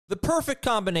The perfect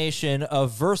combination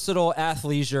of versatile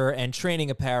athleisure and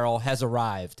training apparel has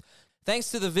arrived.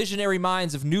 Thanks to the visionary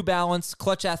minds of New Balance,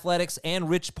 Clutch Athletics, and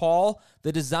Rich Paul,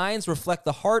 the designs reflect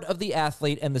the heart of the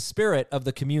athlete and the spirit of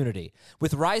the community.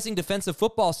 With rising defensive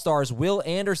football stars Will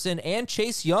Anderson and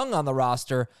Chase Young on the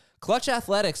roster, Clutch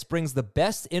Athletics brings the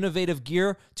best innovative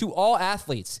gear to all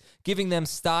athletes, giving them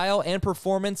style and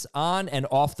performance on and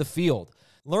off the field.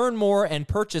 Learn more and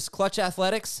purchase Clutch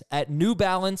Athletics at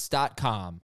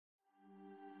newbalance.com.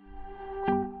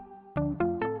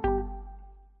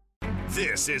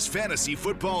 This is Fantasy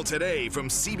Football Today from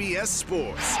CBS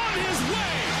Sports. On his way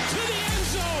to the end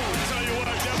zone. I tell you what,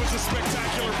 that was a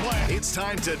spectacular play. It's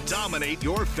time to dominate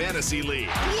your fantasy league.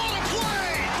 What a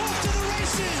play! Off to the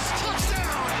races.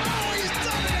 Touchdown. Oh, he's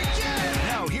done it again.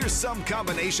 Now here's some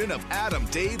combination of Adam,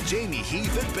 Dave, Jamie,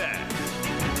 Heath, and Ben.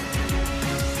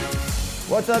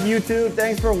 What's up, YouTube?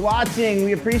 Thanks for watching.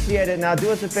 We appreciate it. Now do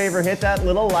us a favor, hit that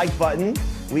little like button.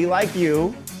 We like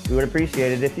you. We would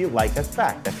appreciate it if you like us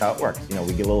back. That's how it works. You know,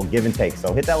 we get a little give and take.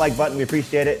 So hit that like button. We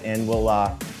appreciate it. And we'll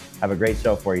have a great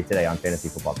show for you today on Fantasy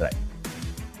Football Today.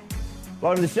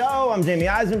 Welcome to the show. I'm Jamie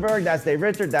Eisenberg. That's Dave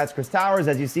Richard. That's Chris Towers.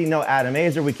 As you see, no Adam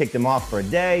Azer. We kicked him off for a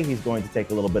day. He's going to take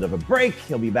a little bit of a break.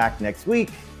 He'll be back next week.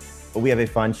 But we have a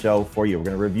fun show for you. We're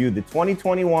going to review the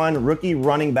 2021 rookie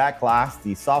running back class,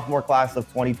 the sophomore class of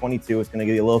 2022. It's going to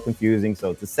get you a little confusing.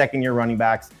 So it's the second-year running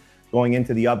backs going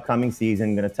into the upcoming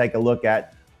season. Going to take a look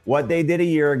at what they did a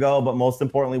year ago, but most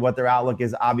importantly, what their outlook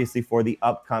is obviously for the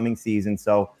upcoming season.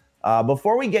 So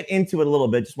before we get into it a little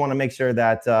bit, just want to make sure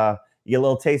that you get a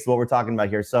little taste of what we're talking about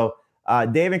here. So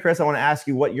Dave and Chris, I want to ask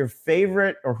you what your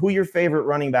favorite or who your favorite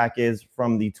running back is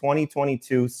from the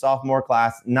 2022 sophomore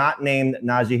class, not named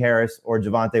Najee Harris or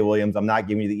Javonte Williams. I'm not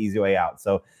giving you the easy way out.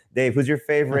 So Dave, who's your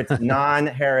favorite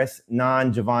non-Harris,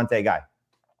 non-Javonte guy?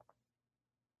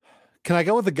 Can I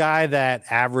go with the guy that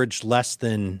averaged less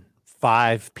than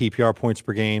 5 PPR points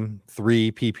per game,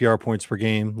 3 PPR points per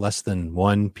game, less than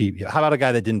 1 PPR? How about a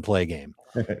guy that didn't play a game?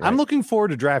 Right. I'm looking forward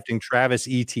to drafting Travis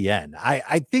Etienne.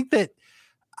 I think the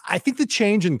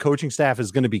change in coaching staff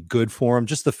is going to be good for him.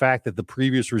 Just the fact that the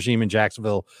previous regime in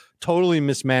Jacksonville totally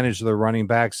mismanaged their running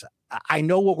backs. I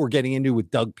know what we're getting into with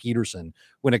Doug Peterson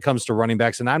when it comes to running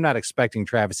backs, and I'm not expecting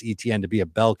Travis Etienne to be a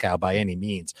bell cow by any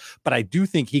means, but I do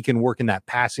think he can work in that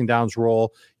passing downs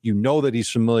role. You know that he's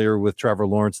familiar with Trevor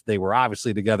Lawrence. They were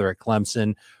obviously together at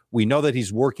Clemson. We know that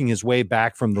he's working his way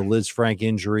back from the Liz Frank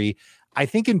injury. I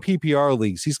think in PPR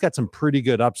leagues, he's got some pretty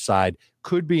good upside,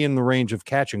 could be in the range of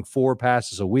catching 4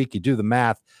 passes a week. You do the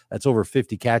math, that's over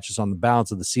 50 catches on the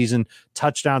balance of the season.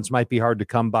 Touchdowns might be hard to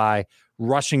come by.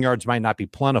 Rushing yards might not be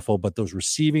plentiful, but those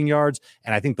receiving yards,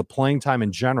 and I think the playing time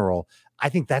in general, I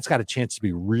think that's got a chance to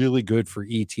be really good for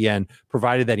ETN,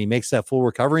 provided that he makes that full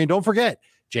recovery. And don't forget,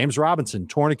 James Robinson,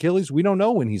 torn Achilles. We don't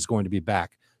know when he's going to be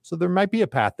back. So there might be a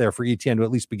path there for ETN to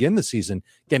at least begin the season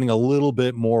getting a little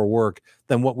bit more work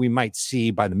than what we might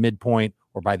see by the midpoint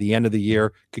or by the end of the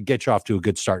year. Could get you off to a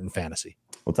good start in fantasy.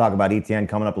 We'll talk about ETN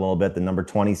coming up a little bit. The number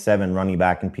 27 running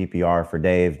back in PPR for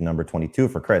Dave, number 22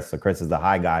 for Chris. So Chris is the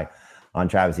high guy on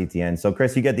Travis Etienne. So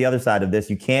Chris, you get the other side of this.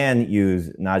 You can use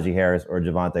Najee Harris or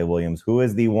Javonte Williams. Who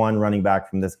is the one running back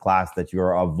from this class that you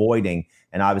are avoiding?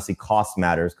 And obviously cost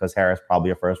matters because Harris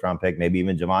probably a first-round pick, maybe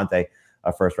even Javonte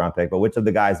a first-round pick. But which of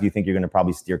the guys do you think you're going to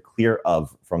probably steer clear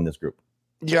of from this group?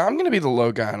 Yeah, I'm going to be the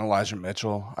low guy on Elijah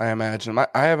Mitchell, I imagine. I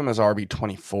have him as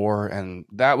RB24, and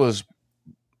that was,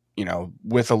 you know,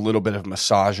 with a little bit of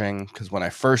massaging because when I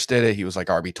first did it, he was like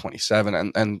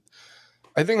RB27. And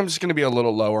I think I'm just going to be a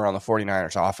little lower on the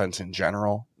 49ers offense in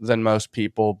general than most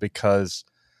people because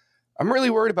I'm really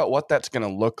worried about what that's going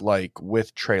to look like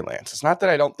with Trey Lance. It's not that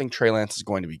I don't think Trey Lance is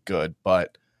going to be good,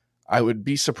 but I would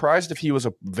be surprised if he was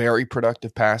a very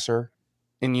productive passer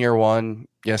in year one.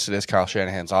 Yes, it is Kyle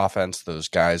Shanahan's offense. Those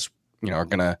guys, you know, are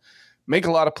going to make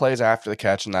a lot of plays after the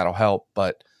catch, and that'll help.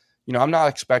 But, you know, I'm not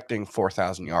expecting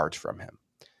 4,000 yards from him.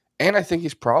 And I think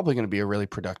he's probably going to be a really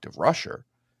productive rusher.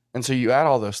 And so you add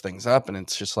all those things up, and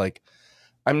it's just like,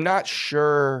 I'm not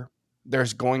sure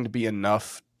there's going to be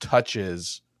enough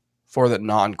touches for the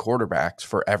non-quarterbacks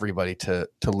for everybody to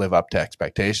live up to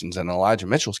expectations. And in Elijah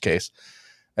Mitchell's case,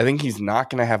 I think he's not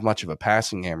going to have much of a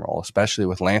passing game role, especially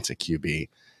with Lance at QB.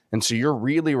 And so you're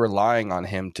really relying on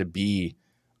him to be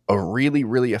a really,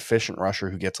 really efficient rusher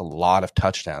who gets a lot of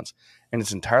touchdowns. And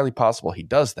it's entirely possible he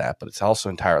does that, but it's also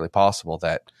entirely possible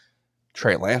that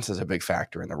Trey Lance is a big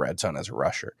factor in the red zone as a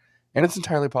rusher. And it's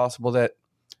entirely possible that,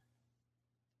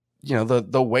 you know,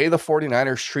 the way the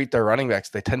 49ers treat their running backs,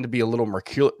 they tend to be a little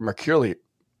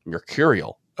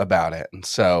mercurial about it. And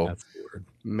so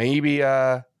maybe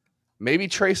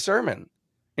Trey Sermon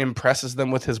impresses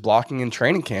them with his blocking in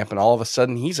training camp, and all of a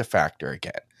sudden he's a factor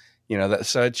again.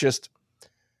 So it's just,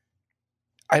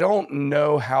 I don't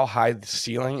know how high the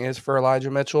ceiling is for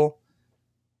Elijah Mitchell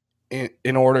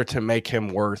in order to make him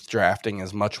worth drafting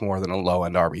as much more than a low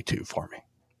end RB2 for me.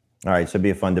 All right, should be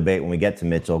a fun debate when we get to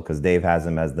Mitchell, because Dave has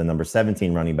him as the number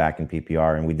 17 running back in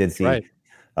PPR, and we did see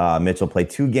Mitchell play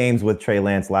 2 games with Trey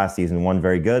Lance last season. One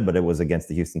very good, but it was against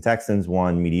the Houston Texans.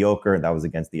 One mediocre, that was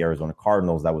against the Arizona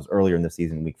Cardinals. That was earlier in the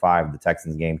season, week 5. The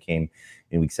Texans game came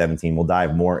in week 17. We'll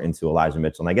dive more into Elijah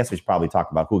Mitchell, and I guess we should probably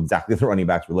talk about who exactly the running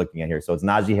backs we're looking at here. So it's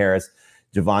Najee Harris,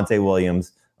 Javonte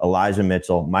Williams, Elijah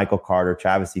Mitchell, Michael Carter,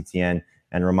 Travis Etienne,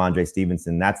 and Ramondre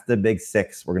Stevenson. That's the big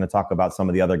 6. We're going to talk about some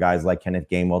of the other guys like Kenneth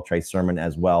Gainwell, Trey Sermon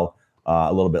as well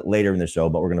a little bit later in the show,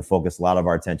 but we're going to focus a lot of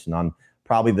our attention on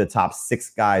probably the top 6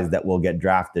 guys that will get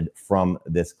drafted from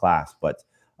this class. But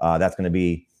that's going to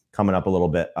be coming up a little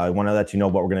bit. I want to let you know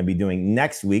what we're going to be doing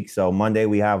next week. So Monday,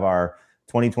 we have our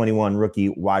 2021 rookie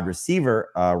wide receiver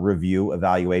review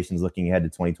evaluations looking ahead to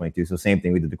 2022. So same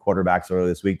thing. We did the quarterbacks earlier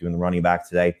this week, doing the running backs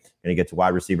today. Going to get to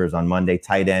wide receivers on Monday,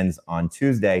 tight ends on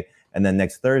Tuesday. And then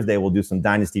next Thursday, we'll do some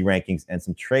dynasty rankings and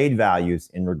some trade values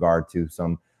in regard to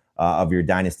some of your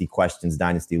dynasty questions,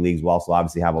 dynasty leagues. We'll also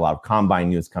obviously have a lot of combine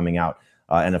news coming out.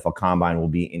 NFL Combine will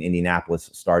be in Indianapolis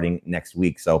starting next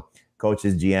week. So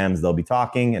coaches, GMs, they'll be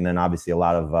talking. And then obviously a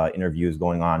lot of interviews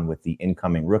going on with the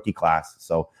incoming rookie class.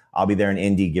 So I'll be there in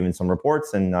Indy giving some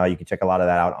reports, and you can check a lot of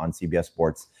that out on CBS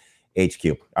Sports HQ.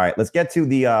 All right, let's get to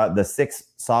the 6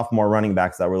 sophomore running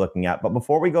backs that we're looking at. But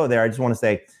before we go there, I just want to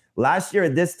say, last year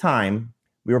at this time,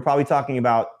 we were probably talking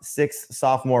about 6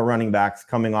 sophomore running backs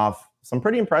coming off some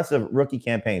pretty impressive rookie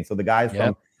campaigns. So the guys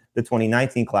from the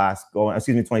 2020 class going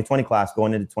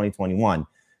into 2021.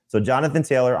 So Jonathan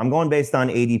Taylor, I'm going based on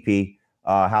ADP,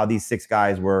 how these 6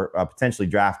 guys were potentially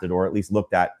drafted or at least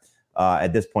looked at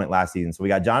this point last season. So we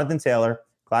got Jonathan Taylor,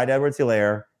 Clyde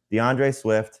Edwards-Helaire, DeAndre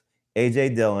Swift, A.J.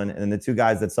 Dillon, and then the 2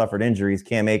 guys that suffered injuries,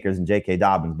 Cam Akers and J.K.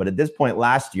 Dobbins. But at this point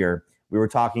last year, we were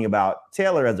talking about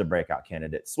Taylor as a breakout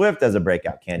candidate, Swift as a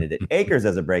breakout candidate, Akers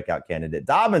as a breakout candidate,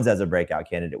 Dobbins as a breakout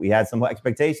candidate. We had some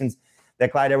expectations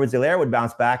that Clyde Edwards-Helaire would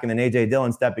bounce back, and then A.J.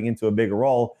 Dillon stepping into a bigger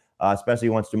role, especially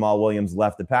once Jamal Williams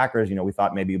left the Packers. We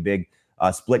thought maybe a big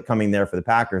split coming there for the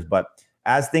Packers. But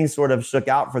as things sort of shook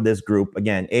out for this group,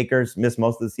 again, Akers missed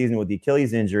most of the season with the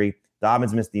Achilles injury.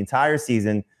 Dobbins missed the entire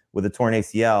season with a torn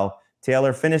ACL.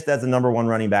 Taylor finished as the number 1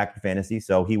 running back in fantasy,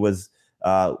 so he was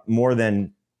more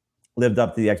than lived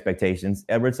up to the expectations.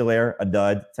 Edwards-Helaire, a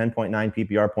dud, 10.9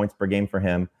 PPR points per game for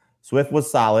him. Swift was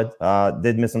solid,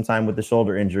 did miss some time with the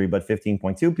shoulder injury, but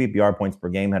 15.2 PPR points per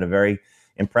game, had a very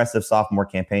impressive sophomore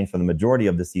campaign for the majority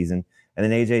of the season. And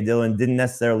then A.J. Dillon didn't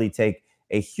necessarily take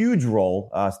a huge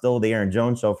role, still the Aaron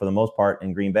Jones show for the most part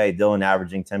in Green Bay. Dillon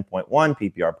averaging 10.1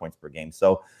 PPR points per game.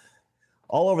 So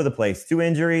all over the place. 2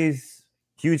 injuries,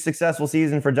 huge successful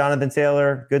season for Jonathan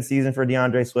Taylor, good season for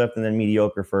DeAndre Swift, and then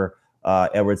mediocre for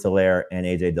Edwards-Helaire and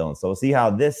A.J. Dillon. So we'll see how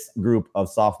this group of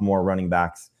sophomore running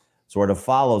backs sort of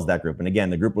follows that group. And again,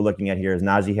 the group we're looking at here is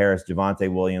Najee Harris,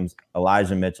 Javonte Williams,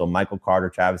 Elijah Mitchell, Michael Carter,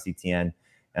 Travis Etienne,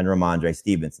 and Ramondre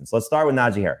Stevenson. So let's start with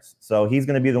Najee Harris. So he's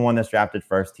going to be the one that's drafted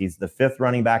first. He's the 5th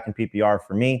running back in PPR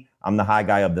for me. I'm the high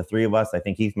guy of the 3 of us. I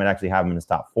think Heath might actually have him in his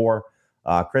top 4.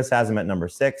 Chris has him at number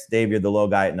 6. Dave, you're the low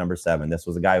guy at number 7. This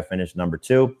was a guy who finished number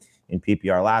 2 in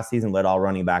PPR last season, led all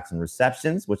running backs in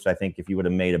receptions, which I think if you would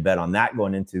have made a bet on that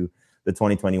going into the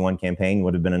 2021 campaign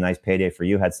would have been a nice payday for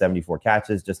you. Had 74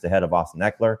 catches, just ahead of Austin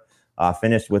Eckler.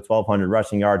 Finished with 1,200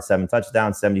 rushing yards, 7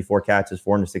 touchdowns, 74 catches,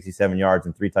 467 yards,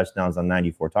 and 3 touchdowns on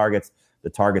 94 targets. The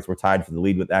targets were tied for the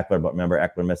lead with Eckler, but remember,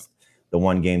 Eckler missed the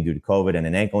 1 game due to COVID and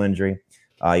an ankle injury.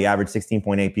 He averaged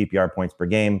 16.8 PPR points per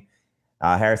game.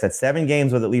 Harris had 7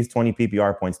 games with at least 20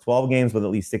 PPR points, 12 games with at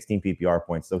least 16 PPR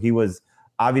points. So he was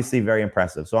obviously very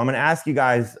impressive. So I'm going to ask you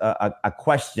guys a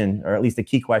question, or at least a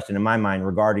key question in my mind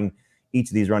regarding each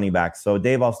of these running backs. So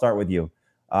Dave, I'll start with you.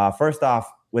 First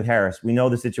off, with Harris, we know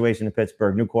the situation in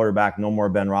Pittsburgh, new quarterback, no more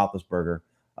Ben Roethlisberger.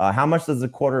 How much does the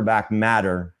quarterback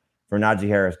matter for Najee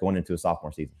Harris going into a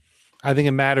sophomore season? I think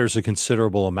it matters a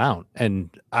considerable amount. And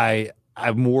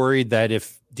I'm worried that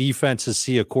if defenses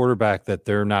see a quarterback that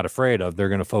they're not afraid of, they're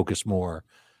going to focus more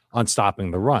on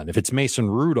stopping the run. If it's Mason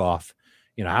Rudolph,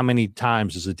 how many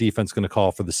times is the defense going to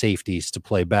call for the safeties to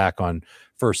play back on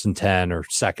 1st and 10 or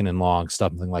 2nd and long,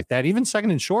 something like that? Even 2nd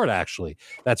and short, actually.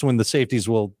 That's when the safeties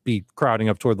will be crowding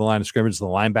up toward the line of scrimmage. The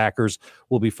linebackers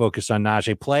will be focused on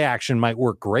Najee. Play action might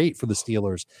work great for the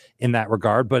Steelers in that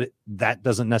regard, but that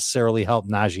doesn't necessarily help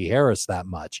Najee Harris that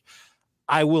much.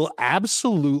 I will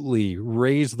absolutely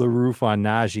raise the roof on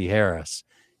Najee Harris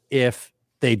if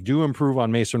They do improve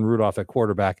on Mason Rudolph at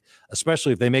quarterback,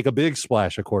 especially if they make a big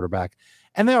splash at quarterback.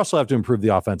 And they also have to improve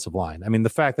the offensive line. I mean, the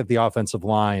fact that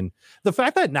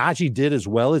Najee did as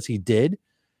well as he did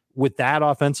with that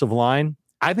offensive line,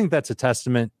 I think that's a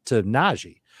testament to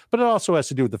Najee. But it also has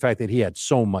to do with the fact that he had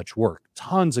so much work,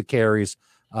 tons of carries.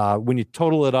 When you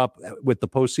total it up with the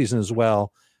postseason as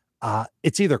well,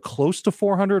 it's either close to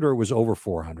 400 or it was over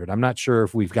 400. I'm not sure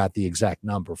if we've got the exact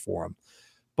number for him.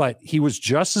 But he was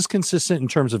just as consistent in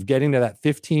terms of getting to that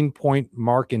 15-point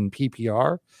mark in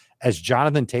PPR as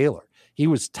Jonathan Taylor. He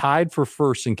was tied for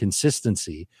first in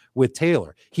consistency with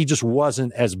Taylor. He just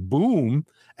wasn't as boom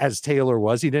as Taylor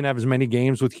was. He didn't have as many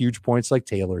games with huge points like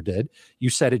Taylor did. You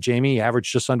said it, Jamie. He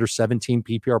averaged just under 17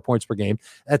 PPR points per game.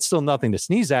 That's still nothing to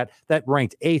sneeze at. That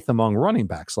ranked 8th among running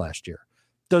backs last year.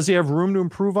 Does he have room to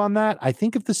improve on that? I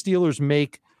think if the Steelers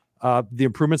make the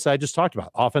improvements that I just talked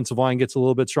about, offensive line gets a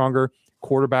little bit stronger,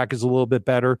 quarterback is a little bit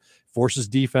better, forces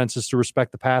defenses to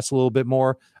respect the pass a little bit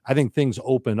more, I think things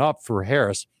open up for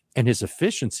Harris, and his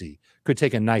efficiency could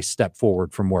take a nice step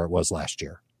forward from where it was last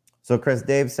year. So, Chris,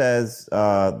 Dave says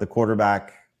the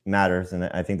quarterback matters, and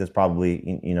I think that's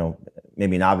probably,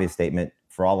 maybe an obvious statement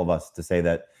for all of us to say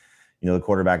that, the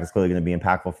quarterback is clearly going to be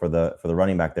impactful for the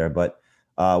running back there. But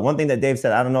one thing that Dave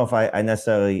said, I don't know if I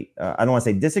necessarily, I don't want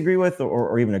to say disagree with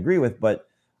or even agree with, but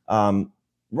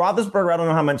Roethlisberger, I don't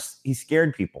know how much he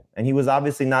scared people, and he was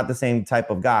obviously not the same type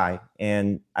of guy.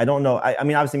 And I don't know. I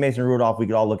mean, obviously Mason Rudolph, we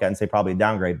could all look at and say probably a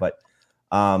downgrade, but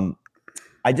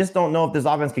I just don't know if this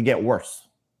offense could get worse.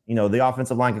 The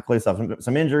offensive line could clear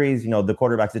some injuries. The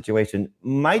quarterback situation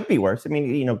might be worse. I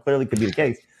mean, clearly could be the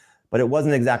case, but it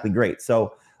wasn't exactly great.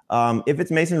 So if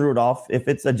it's Mason Rudolph, if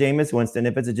it's a Jameis Winston,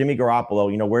 if it's a Jimmy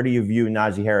Garoppolo, where do you view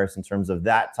Najee Harris in terms of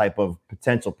that type of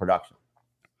potential production?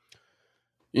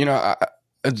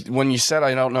 When you said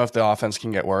I don't know if the offense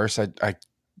can get worse, I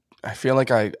feel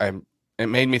like it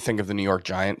made me think of the New York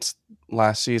Giants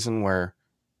last season, where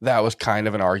that was kind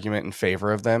of an argument in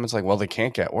favor of them. It's like, well, they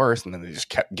can't get worse, and then they just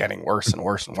kept getting worse and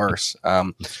worse and worse.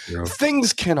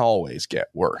 Things can always get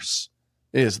worse,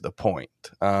 is the point.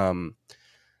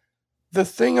 The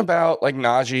thing about like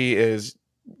Najee is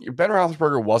Ben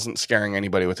Roethlisberger wasn't scaring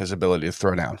anybody with his ability to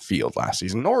throw downfield last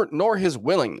season, nor his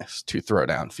willingness to throw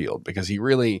downfield, because he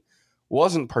really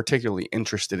wasn't particularly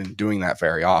interested in doing that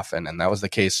very often, and that was the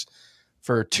case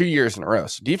for 2 years in a row.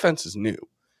 So defense is new.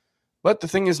 But the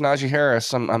thing is, Najee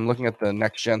Harris, I'm looking at the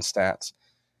next-gen stats,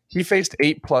 he faced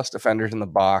 8+ defenders in the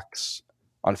box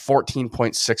on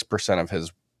 14.6% of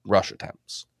his rush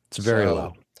attempts. It's very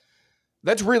low.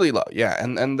 That's really low, yeah.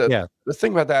 And the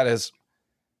thing about that is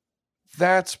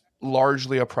that's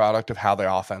largely a product of how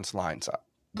the offense lines up.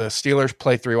 The Steelers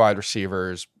play 3 wide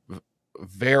receivers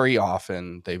very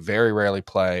often. They very rarely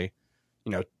play,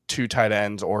 2 tight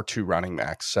ends or 2 running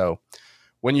backs. So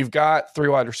when you've got 3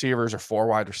 wide receivers or 4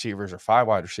 wide receivers or 5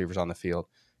 wide receivers on the field,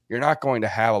 you're not going to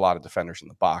have a lot of defenders in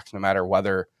the box, no matter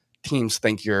whether teams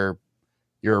think your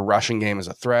rushing game is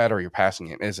a threat or your passing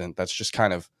game isn't. That's just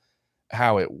kind of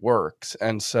how it works.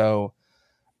 And so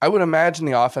I would imagine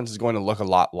the offense is going to look a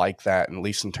lot like that, at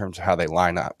least in terms of how they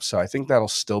line up. So I think that'll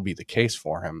still be the case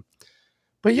for him.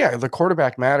 But yeah, the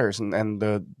quarterback matters. And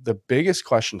the biggest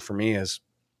question for me is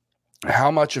how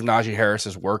much of Najee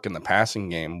Harris's work in the passing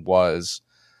game was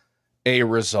a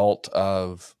result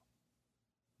of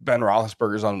Ben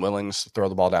Roethlisberger's unwillingness to throw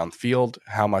the ball downfield,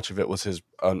 how much of it was his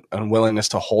unwillingness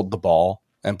to hold the ball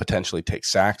and potentially take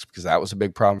sacks, because that was a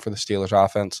big problem for the Steelers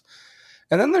offense.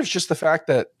 And then there's just the fact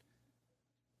that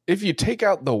if you take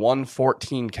out the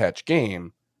 114 catch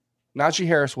game, Najee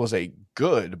Harris was a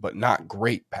good but not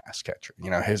great pass catcher.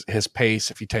 His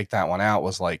pace, if you take that one out,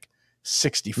 was like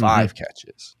 65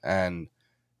 catches. And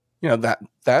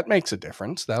that makes a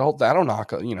difference. That'll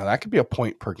knock, that could be a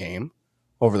point per game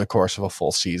over the course of a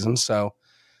full season. So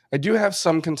I do have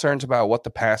some concerns about what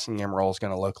the passing game role is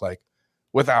going to look like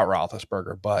without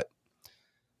Roethlisberger, but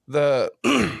the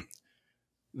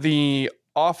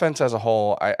offense as a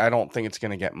whole, I don't think it's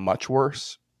going to get much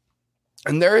worse.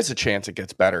 And there is a chance it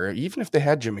gets better. Even if they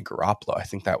had Jimmy Garoppolo, I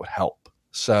think that would help.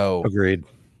 So agreed.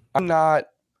 I'm not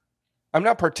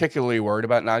particularly worried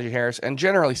about Najee Harris. And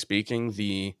generally speaking,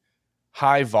 the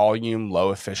high volume,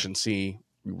 low efficiency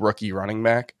rookie running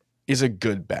back is a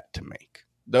good bet to make.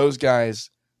 Those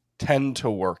guys tend to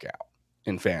work out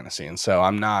in fantasy. And so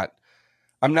I'm not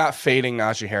fading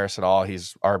Najee Harris at all.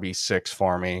 He's RB6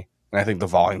 for me. And I think the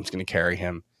volume's going to carry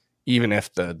him, even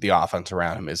if the offense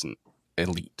around him isn't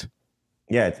elite.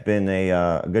 Yeah, it's been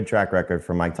a good track record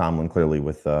for Mike Tomlin, clearly,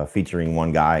 with featuring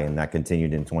one guy, and that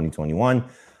continued in 2021.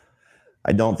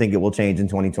 I don't think it will change in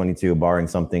 2022, barring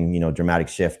something, dramatic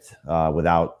shift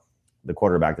without the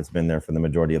quarterback that's been there for the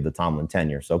majority of the Tomlin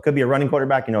tenure. So it could be a running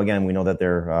quarterback. Again, we know that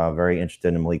they're very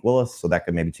interested in Malik Willis, so that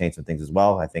could maybe change some things as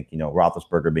well. I think,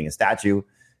 Roethlisberger being a statue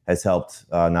has helped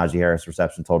Najee Harris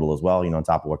reception total as well, on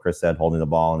top of what Chris said, holding the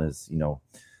ball and his,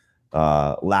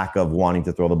 lack of wanting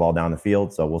to throw the ball down the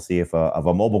field. So we'll see if a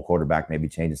mobile quarterback maybe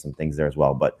changes some things there as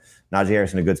well. But Najee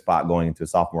Harris in a good spot going into a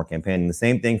sophomore campaign. And the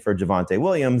same thing for Javonte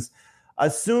Williams,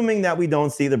 assuming that we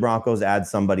don't see the Broncos add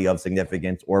somebody of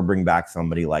significance or bring back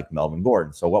somebody like Melvin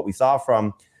Gordon. So what we saw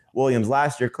from Williams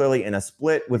last year, clearly in a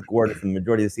split with Gordon for the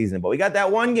majority of the season, but we got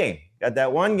that one game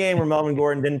where Melvin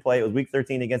Gordon didn't play. It was week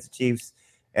 13 against the Chiefs.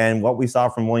 And what we saw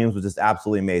from Williams was just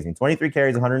absolutely amazing. 23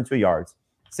 carries, 102 yards,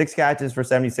 6 catches for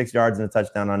 76 yards and a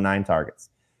touchdown on 9 targets.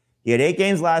 He had 8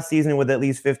 games last season with at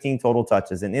least 15 total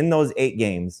touches. And in those 8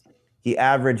 games, he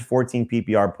averaged 14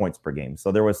 PPR points per game.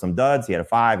 So there was some duds. He had a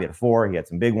 5, he had a 4, he had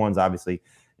some big ones. Obviously,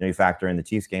 you factor in the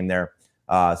Chiefs game there.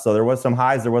 So there was some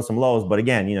highs, there was some lows. But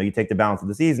again, you take the balance of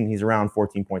the season, he's around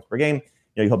 14 points per game.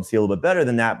 You hope to see a little bit better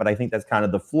than that. But I think that's kind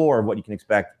of the floor of what you can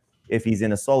expect if he's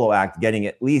in a solo act, getting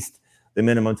at least the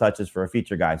minimum touches for a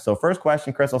feature guy. So first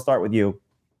question, Chris, I'll start with you.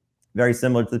 Very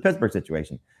similar to the Pittsburgh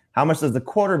situation. How much does the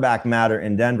quarterback matter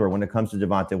in Denver when it comes to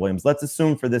Javonte Williams? Let's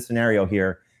assume for this scenario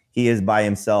here, he is by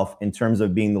himself in terms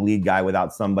of being the lead guy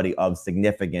without somebody of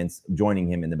significance joining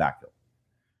him in the backfield.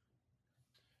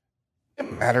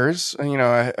 It matters,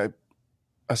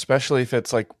 especially if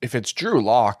it's Drew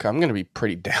Lock. I'm going to be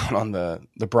pretty down on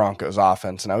the Broncos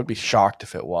offense, and I would be shocked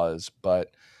if it was.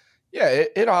 But yeah,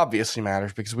 it obviously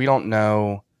matters because we don't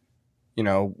know,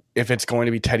 if it's going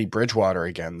to be Teddy Bridgewater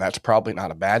again. That's probably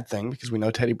not a bad thing because we know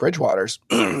Teddy Bridgewater's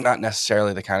not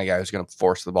necessarily the kind of guy who's going to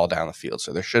force the ball down the field.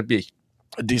 So there should be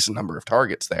a decent number of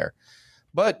targets there.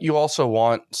 But you also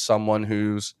want someone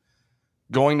who's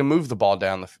going to move the ball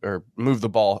down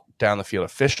the field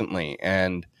efficiently.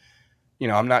 And,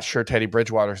 I'm not sure Teddy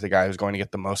Bridgewater is the guy who's going to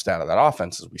get the most out of that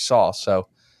offense, as we saw. So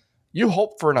you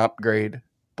hope for an upgrade,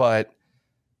 but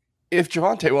if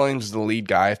Javonte Williams is the lead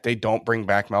guy, if they don't bring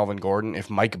back Melvin Gordon, if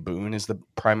Mike Boone is the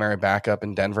primary backup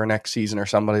in Denver next season or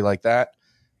somebody like that,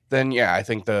 then yeah, I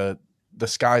think the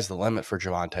sky's the limit for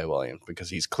Javonte Williams because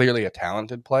he's clearly a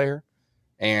talented player.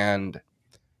 And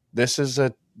this is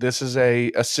a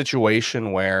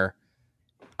situation where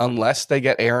unless they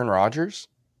get Aaron Rodgers,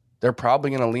 they're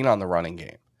probably going to lean on the running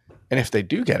game. And if they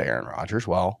do get Aaron Rodgers,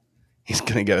 well, he's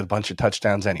going to get a bunch of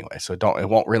touchdowns anyway. So it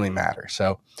won't really matter.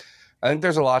 So I think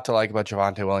there's a lot to like about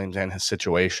Javonte Williams and his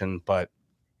situation, but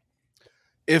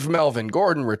if Melvin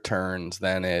Gordon returns,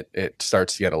 then it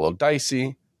starts to get a little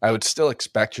dicey. I would still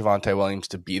expect Javonte Williams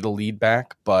to be the lead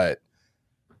back, but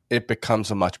it becomes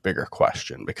a much bigger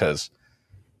question because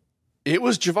it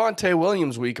was Javonte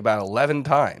Williams week about 11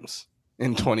 times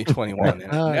in 2021, and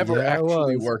it never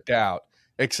actually worked out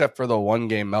except for the one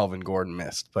game Melvin Gordon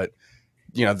missed. But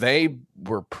they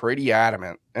were pretty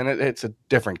adamant, and it's a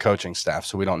different coaching staff,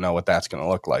 so we don't know what that's going to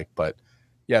look like. But,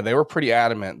 yeah, they were pretty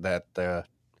adamant that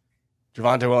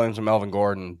Javonte Williams and Melvin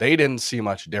Gordon, they didn't see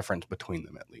much difference between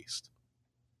them at least.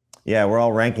 Yeah, we're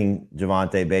all ranking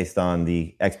Javonte based on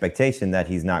the expectation that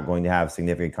he's not going to have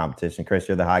significant competition. Chris,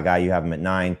 you're the high guy. You have him at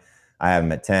 9. I have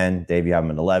him at 10. Dave, you have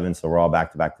him at 11. So we're all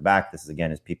back to back to back. This is, again,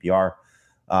 his PPR.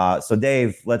 So,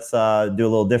 Dave, let's do a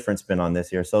little different spin on this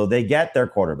here. So they get their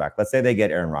quarterback. Let's say they get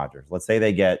Aaron Rodgers. Let's say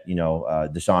they get,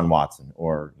 Deshaun Watson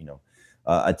or,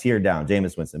 a tier down,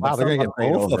 Jameis Winston. Wow, they're going to get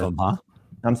both of them, huh?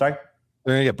 I'm sorry?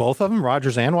 They're going to get both of them,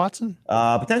 Rodgers and Watson?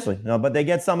 Potentially. No, but they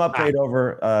get some upgrade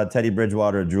over Teddy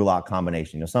Bridgewater, Drew Lock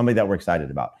combination, somebody that we're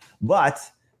excited about. But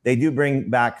they do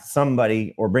bring back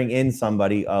somebody or bring in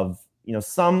somebody of,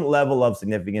 some level of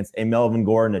significance, a Melvin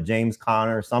Gordon, a James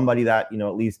Conner, somebody that,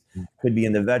 at least could be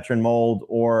in the veteran mold,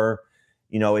 or,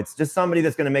 it's just somebody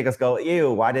that's going to make us go,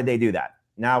 ew, why did they do that?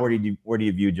 Now, where do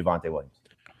you view Javonte Williams?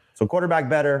 So quarterback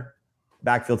better,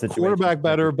 backfield situation. Quarterback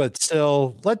better, but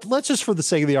still, let's just, for the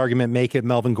sake of the argument, make it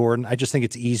Melvin Gordon. I just think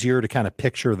it's easier to kind of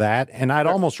picture that. And I'd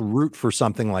almost root for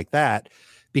something like that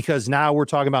because now we're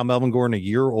talking about Melvin Gordon a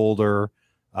year older,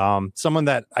 someone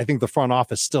that I think the front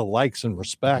office still likes and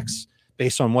respects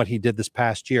based on what he did this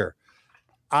past year.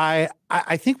 I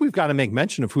think we've got to make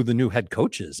mention of who the new head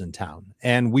coach is in town.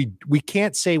 And we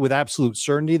can't say with absolute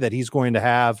certainty that he's going to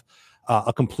have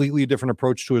a completely different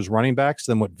approach to his running backs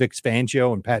than what Vic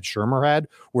Fangio and Pat Shurmur had,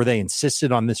 where they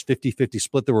insisted on this 50-50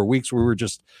 split. There were weeks where we were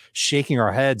just shaking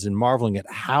our heads and marveling at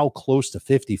how close to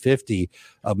 50-50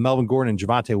 of Melvin Gordon and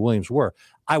Javonte Williams were.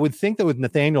 I would think that with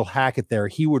Nathaniel Hackett there,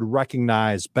 he would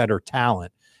recognize better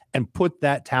talent and put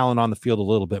that talent on the field a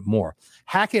little bit more.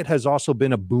 Hackett has also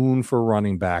been a boon for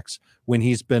running backs when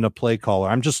he's been a play caller.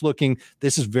 I'm just looking,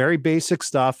 this is very basic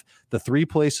stuff. The 3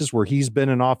 places where he's been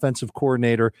an offensive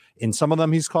coordinator, in some of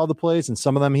them he's called the plays and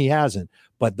some of them he hasn't.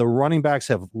 But the running backs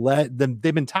have led them.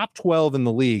 They've been top 12 in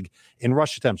the league in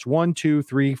rush attempts 1, 2,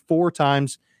 3, 4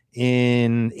 times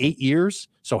in 8 years.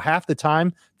 So half the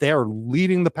time they are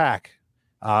leading the pack.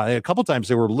 A couple times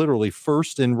they were literally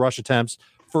first in rush attempts,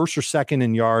 first or second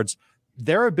in yards.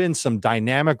 There have been some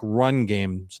dynamic run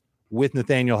games with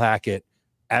Nathaniel Hackett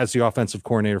as the offensive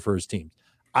coordinator for his team.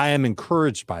 I am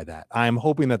encouraged by that. I am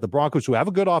hoping that the Broncos, who have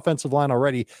a good offensive line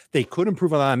already, they could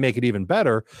improve on that and make it even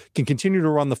better, can continue to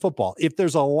run the football. If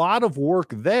there's a lot of work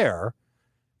there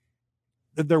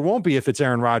won't be if it's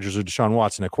Aaron Rodgers or Deshaun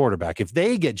Watson at quarterback. If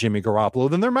they get Jimmy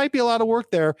Garoppolo, then there might be a lot of work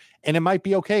there, and it might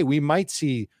be okay. We might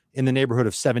see in the neighborhood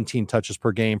of 17 touches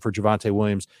per game for Javonte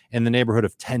Williams, in the neighborhood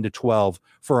of 10 to 12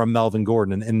 for a Melvin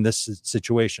Gordon in this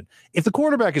situation. If the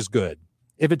quarterback is good,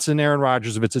 if it's an Aaron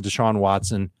Rodgers, if it's a Deshaun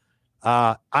Watson,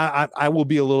 I will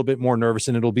be a little bit more nervous,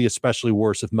 and it'll be especially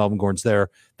worse if Melvin Gordon's there.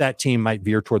 That team might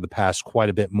veer toward the pass quite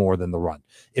a bit more than the run.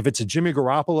 If it's a Jimmy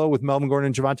Garoppolo with Melvin Gordon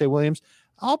and Javonte Williams,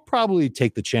 I'll probably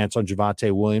take the chance on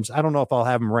Javonte Williams. I don't know if I'll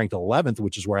have him ranked 11th,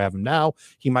 which is where I have him now.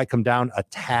 He might come down a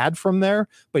tad from there,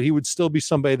 but he would still be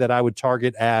somebody that I would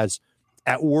target as,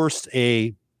 at worst,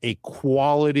 a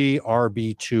quality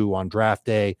RB2 on draft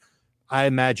day. I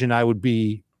imagine I would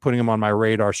be putting him on my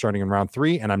radar starting in round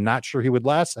 3, and I'm not sure he would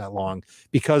last that long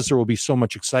because there will be so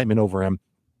much excitement over him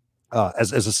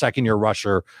as a second-year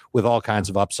rusher with all kinds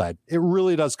of upside. It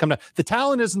really does come down. The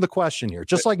talent isn't the question here,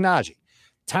 just like Najee.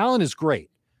 Talent is great.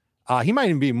 He might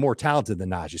even be more talented than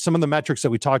Najee. Some of the metrics that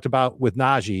we talked about with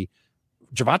Najee,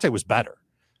 Javonte was better.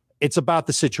 It's about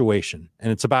the situation, and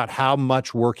it's about how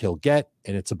much work he'll get,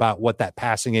 and it's about what that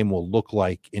passing game will look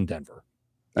like in Denver.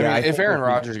 I mean, if Aaron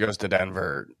Rodgers goes to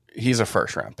Denver, he's a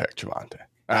first-round pick, Javonte.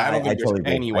 I don't think there's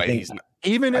any way he's not.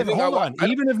 Even if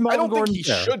Melvin Gordon's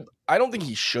there. I don't think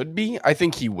he should be. I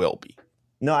think he will be.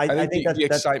 No, I think the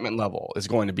excitement level is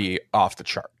going to be off the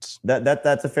charts.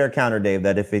 That's a fair counter, Dave,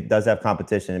 that if it does have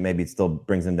competition, and maybe it still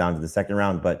brings him down to the second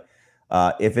round. But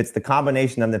if it's the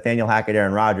combination of Nathaniel Hackett,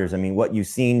 Aaron Rodgers, I mean, what you've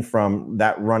seen from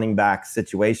that running back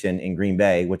situation in Green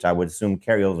Bay, which I would assume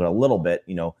carries over a little bit,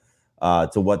 to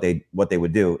what they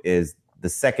would do, is the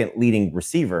second leading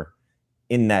receiver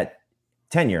in that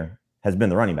tenure has been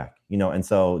the running back. And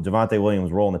so Javonte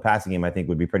Williams' role in the passing game, I think,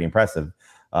 would be pretty impressive.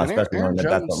 Especially knowing that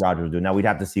that's what Rodgers would do. Now, we'd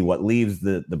have to see what leaves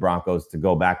the Broncos to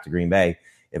go back to Green Bay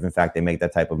if, in fact, they make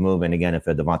that type of move. And again, if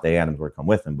a Devontae Adams were to come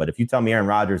with him. But if you tell me Aaron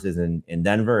Rodgers is in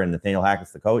Denver and Nathaniel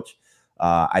Hackett's the coach,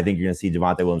 I think you're going to see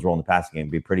Javonte Williams' role in the passing game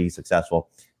be pretty successful.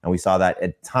 And we saw that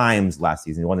at times last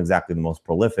season. He wasn't exactly the most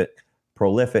prolific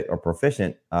or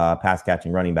proficient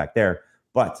pass-catching running back there.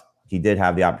 But he did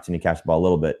have the opportunity to catch the ball a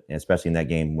little bit, especially in that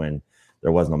game when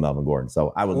there was no Melvin Gordon.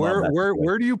 So I would love that.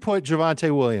 Where do you put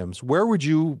Javonte Williams? Where would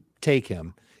you take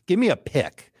him? Give me a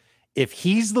pick. If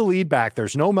he's the lead back,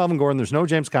 there's no Melvin Gordon, there's no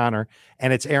James Conner,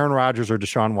 and it's Aaron Rodgers or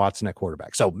Deshaun Watson at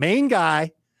quarterback. So main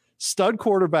guy, stud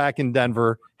quarterback in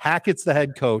Denver, Hackett's the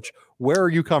head coach. Where are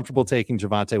you comfortable taking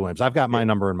Javonte Williams? I've got my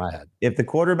number in my head. If the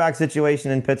quarterback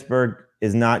situation in Pittsburgh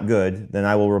is not good, then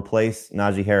I will replace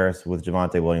Najee Harris with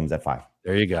Javonte Williams at 5.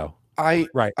 There you go. I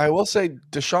will say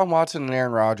Deshaun Watson and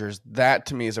Aaron Rodgers, that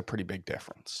to me is a pretty big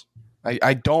difference.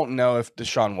 I don't know if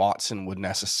Deshaun Watson would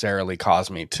necessarily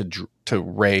cause me to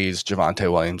raise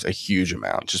Javonte Williams a huge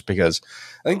amount, just because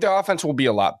I think the offense will be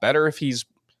a lot better if he's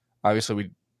obviously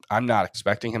I'm not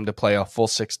expecting him to play a full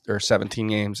 6 or 17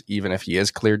 games, even if he is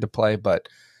cleared to play, but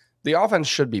the offense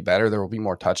should be better. There will be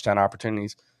more touchdown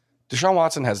opportunities. Deshaun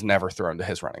Watson has never thrown to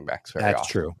his running backs very often. That's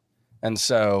true. And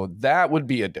so that would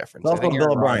be a difference. Also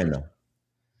Bill O'Brien, though.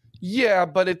 Yeah,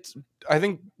 but I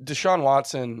think Deshaun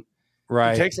Watson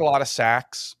he takes a lot of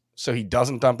sacks, so he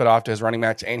doesn't dump it off to his running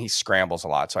backs, and he scrambles a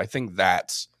lot. So I think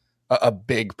that's a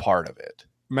big part of it.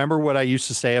 Remember what I used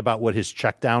to say about what his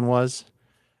check down was?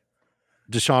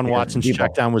 Deshaun Watson's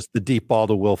check down was the deep ball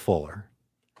to Will Fuller.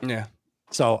 Yeah.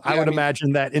 So I would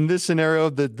imagine that in this scenario,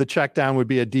 the check down would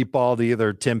be a deep ball to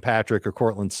either Tim Patrick or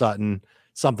Cortland Sutton,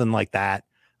 something like that.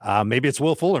 Maybe it's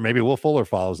Will Fuller. Maybe Will Fuller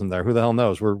follows him there. Who the hell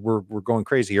knows? We're going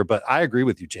crazy here. But I agree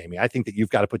with you, Jamie. I think that you've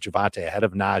got to put Javonte ahead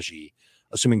of Najee,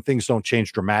 assuming things don't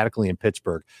change dramatically in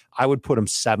Pittsburgh. I would put him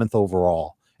 7th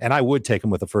overall, and I would take him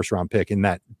with a first-round pick in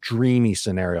that dreamy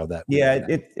scenario.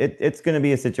 It's going to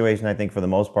be a situation, I think, for the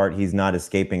most part, he's not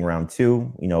escaping round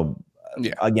 2.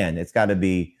 Again, it's got to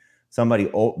be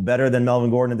somebody better than Melvin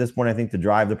Gordon at this point, I think, to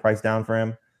drive the price down for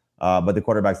him. But the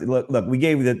quarterbacks, look, we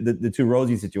gave you the two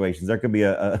rosy situations. There could be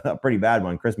a pretty bad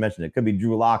one. Chris mentioned it. Could be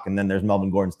Drew Lock, and then there's Melvin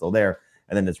Gordon still there.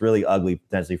 And then it's really ugly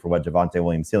potentially for what Javonte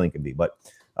Williams' ceiling could be. But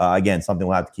again, something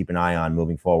we'll have to keep an eye on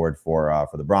moving forward for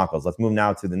the Broncos. Let's move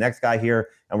now to the next guy here.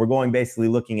 And we're going basically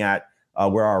looking at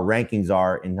where our rankings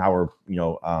are and how we're,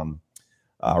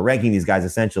 ranking these guys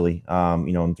essentially,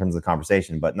 in terms of the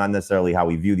conversation, but not necessarily how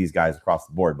we view these guys across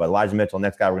the board. But Elijah Mitchell,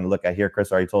 next guy we're going to look at here.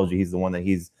 Chris already told you he's the one that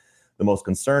he's the most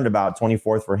concerned about.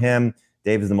 24th for him.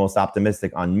 Dave is the most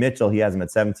optimistic on Mitchell. He has him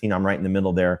at 17. I'm right in the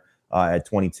middle there at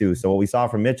 22. So what we saw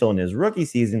from Mitchell in his rookie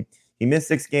season, he missed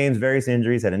 6 games, various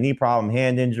injuries, had a knee problem,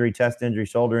 hand injury, chest injury,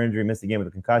 shoulder injury, missed a game with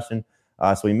a concussion.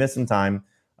 So he missed some time.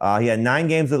 He had 9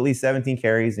 games with at least 17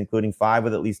 carries, including 5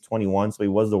 with at least 21. So he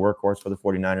was the workhorse for the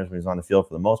 49ers when he was on the field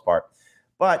for the most part.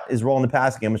 But his role in the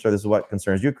passing game, I'm sure this is what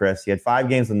concerns you, Chris. He had 5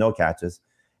 games with no catches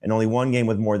and only 1 game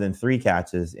with more than 3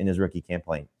 catches in his rookie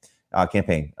campaign.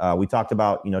 We talked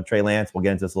about, Trey Lance. We'll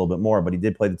get into this a little bit more, but he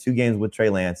did play the 2 games with Trey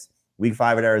Lance. Week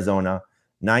 5 at Arizona,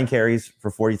 9 carries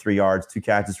for 43 yards, 2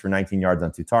 catches for 19 yards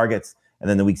on 2 targets. And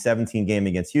then the Week 17 game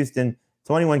against Houston,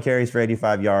 21 carries for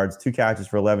 85 yards, 2 catches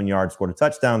for 11 yards, scored a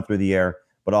touchdown through the air,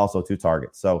 but also 2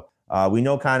 targets. So we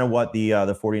know kind of what the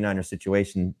 49ers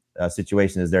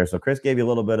situation is there. So Chris gave you a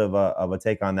little bit of a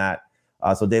take on that.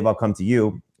 So Dave, I'll come to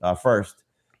you first.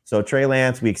 So Trey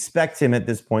Lance, we expect him at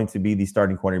this point to be the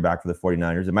starting quarterback for the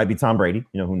 49ers. It might be Tom Brady.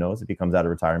 Who knows if he comes out of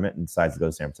retirement and decides to go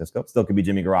to San Francisco. Still could be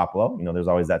Jimmy Garoppolo. There's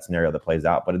always that scenario that plays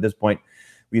out. But at this point,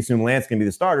 we assume Lance can be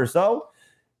the starter. So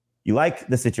you like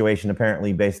the situation,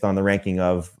 apparently, based on the ranking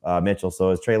of Mitchell.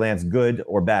 So is Trey Lance good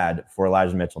or bad for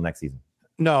Elijah Mitchell next season?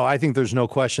 No, I think there's no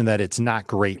question that it's not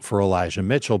great for Elijah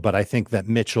Mitchell, but I think that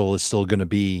Mitchell is still going to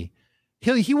be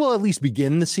he will at least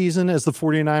begin the season as the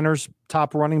 49ers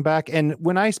top running back. And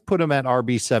when I put him at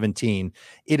RB17,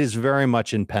 it is very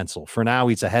much in pencil. For now,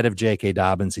 he's ahead of J.K.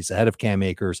 Dobbins. He's ahead of Cam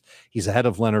Akers. He's ahead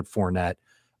of Leonard Fournette.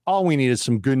 All we need is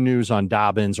some good news on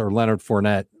Dobbins or Leonard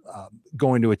Fournette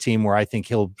going to a team where I think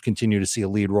he'll continue to see a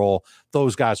lead role.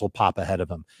 Those guys will pop ahead of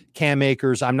him. Cam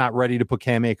Akers, I'm not ready to put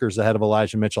Cam Akers ahead of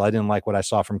Elijah Mitchell. I didn't like what I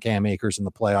saw from Cam Akers in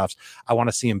the playoffs. I want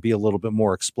to see him be a little bit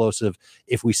more explosive.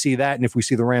 If we see that, and if we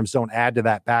see the Rams don't add to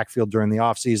that backfield during the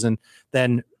offseason,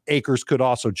 then Akers could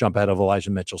also jump ahead of Elijah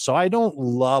Mitchell. So I don't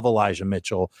love Elijah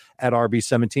Mitchell at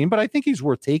RB17, but I think he's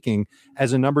worth taking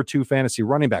as a number 2 fantasy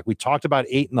running back. We talked about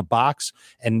 8 in the box,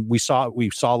 and we saw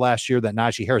last year that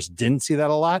Najee Harris didn't see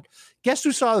that a lot. Guess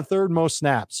who saw the 3rd most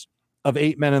snaps of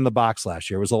 8 men in the box last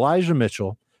year? It was Elijah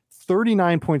Mitchell.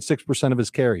 39.6% of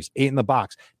his carries, 8 in the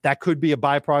box. That could be a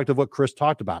byproduct of what Chris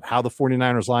talked about, how the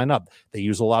 49ers line up. They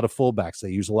use a lot of fullbacks.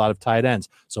 They use a lot of tight ends.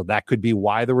 So that could be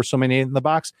why there were so many 8 in the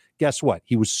box. Guess what?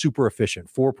 He was super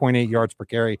efficient, 4.8 yards per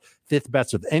carry, 5th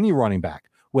best of any running back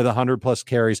with 100+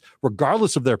 carries,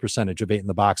 regardless of their percentage of 8 in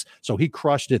the box. So he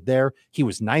crushed it there. He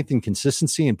was 9th in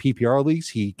consistency in PPR leagues.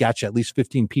 He got you at least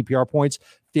 15 PPR points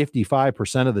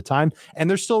 55% of the time. And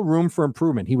there's still room for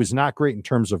improvement. He was not great in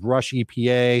terms of rush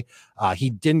EPA. He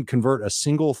didn't convert a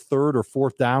single 3rd or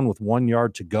 4th down with 1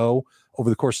 yard to go over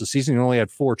the course of the season. He only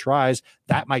had 4 tries.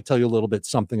 That might tell you a little bit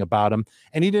something about him.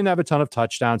 And he didn't have a ton of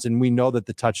touchdowns. And we know that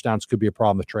the touchdowns could be a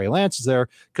problem if Trey Lance is there,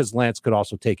 because Lance could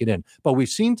also take it in. But we've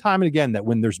seen time and again that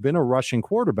when there's been a rushing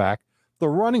quarterback, the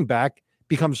running back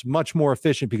becomes much more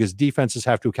efficient because defenses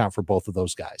have to account for both of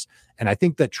those guys. And I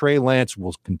think that Trey Lance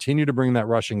will continue to bring that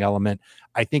rushing element.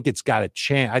 I think it's got a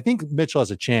chance. I think Mitchell has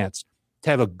a chance to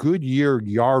have a good year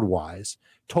yard-wise,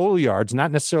 total yards,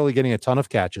 not necessarily getting a ton of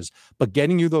catches, but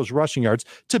getting you those rushing yards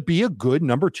to be a good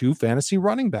number 2 fantasy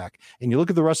running back. And you look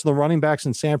at the rest of the running backs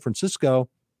in San Francisco,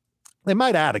 they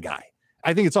might add a guy.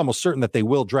 I think it's almost certain that they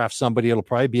will draft somebody. It'll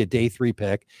probably be a day 3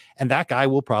 pick, and that guy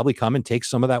will probably come and take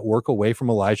some of that work away from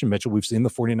Elijah Mitchell. We've seen the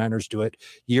 49ers do it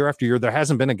year after year. There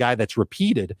hasn't been a guy that's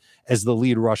repeated as the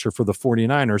lead rusher for the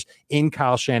 49ers in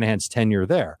Kyle Shanahan's tenure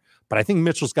there. But I think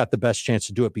Mitchell's got the best chance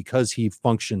to do it because he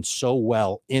functioned so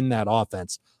well in that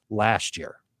offense last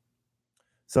year.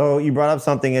 So you brought up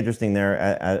something interesting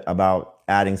there about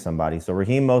adding somebody. So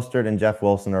Raheem Mostert and Jeff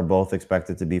Wilson are both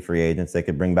expected to be free agents. They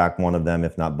could bring back one of them,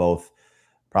 if not both,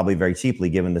 probably very cheaply,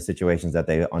 given the situations that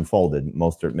they unfolded.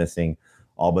 Mostert missing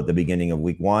all but the beginning of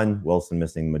week 1, Wilson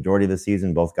missing the majority of the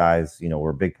season. Both guys,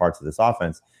 were big parts of this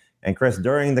offense. And Chris,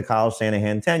 during the Kyle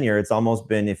Shanahan tenure, it's almost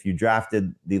been, if you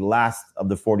drafted the last of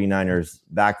the 49ers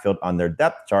backfield on their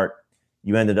depth chart,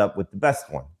 you ended up with the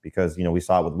best one, because, we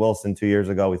saw it with Wilson 2 years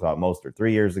ago. We saw it Mostert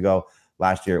 3 years ago.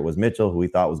 Last year, it was Mitchell, who we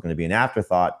thought was going to be an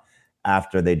afterthought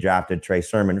after they drafted Trey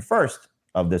Sermon first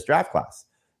of this draft class.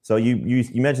 So you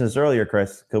mentioned this earlier,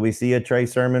 Chris. Could we see a Trey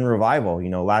Sermon revival?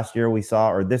 Last year we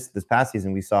saw, or this past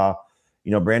season we saw,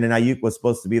 Brandon Ayuk was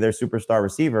supposed to be their superstar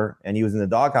receiver, and he was in the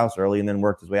doghouse early and then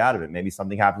worked his way out of it. Maybe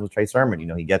something happens with Trey Sermon.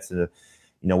 He gets to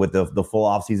with the full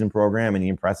offseason program and he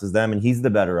impresses them, and he's the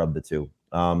better of the two.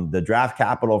 The draft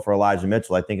capital for Elijah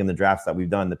Mitchell, I think in the drafts that we've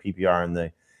done, the PPR and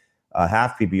the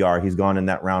half PPR, he's gone in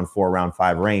that round 4, round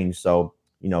 5 range. So,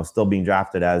 still being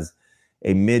drafted as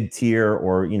a mid-tier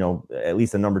or, at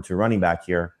least a number 2 running back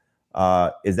here.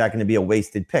 Is that going to be a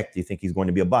wasted pick? Do you think he's going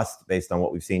to be a bust based on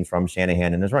what we've seen from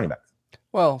Shanahan and his running backs?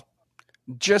 Well,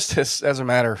 just as a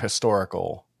matter of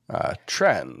historical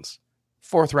trends,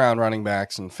 4th round running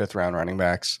backs and 5th round running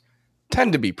backs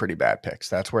tend to be pretty bad picks.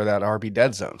 That's where that RB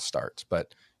dead zone starts.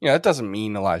 But, that doesn't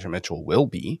mean Elijah Mitchell will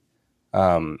be.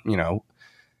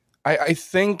 I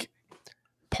think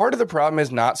part of the problem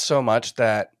is not so much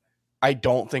that I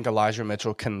don't think Elijah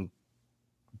Mitchell can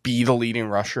be the leading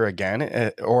rusher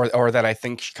again, or that I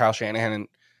think Kyle Shanahan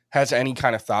has any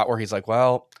kind of thought where he's like,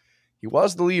 well, he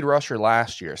was the lead rusher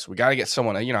last year, so we got to get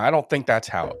someone. I don't think that's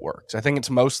how it works. I think it's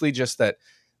mostly just that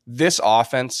this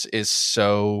offense is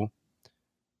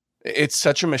it's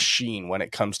such a machine when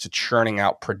it comes to churning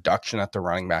out production at the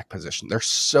running back position. They're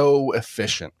so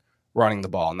efficient running the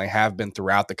ball, and they have been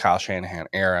throughout the Kyle Shanahan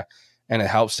era. And it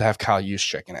helps to have Kyle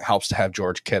Juszczyk, and it helps to have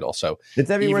George Kittle. So it's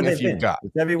everywhere they've been.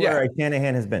 It's everywhere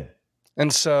Shanahan has been.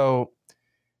 And so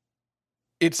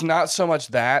it's not so much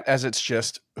that as it's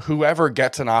just whoever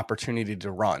gets an opportunity to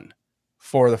run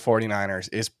for the 49ers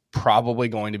is probably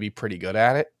going to be pretty good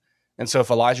at it. And so if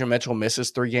Elijah Mitchell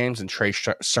misses 3 games and Trey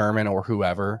Sermon or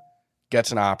whoever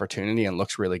gets an opportunity and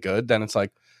looks really good, then it's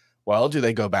like, well, do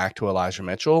they go back to Elijah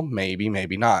Mitchell? Maybe,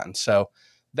 maybe not. And so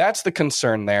that's the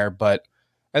concern there. But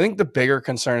I think the bigger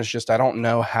concern is just I don't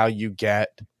know how you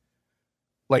get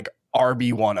like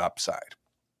RB1 upside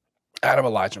out of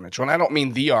Elijah Mitchell. And I don't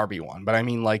mean the RB1, but I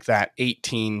mean like that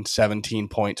 18, 17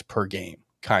 points per game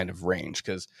kind of range,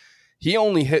 because he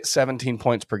only hit 17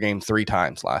 points per game 3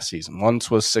 times last season.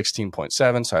 Once was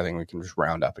 16.7, so I think we can just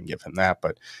round up and give him that.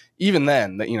 But even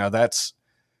then, that's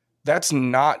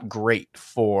not great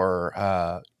for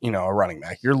a running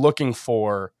back. You're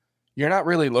not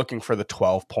really looking for the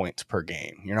 12 points per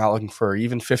game. You're not looking for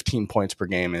even 15 points per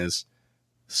game is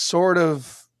sort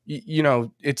of,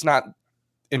 it's not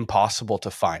impossible to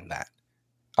find that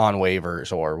on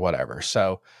waivers or whatever.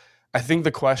 So I think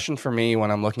the question for me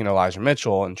when I'm looking at Elijah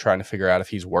Mitchell and trying to figure out if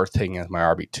he's worth taking as my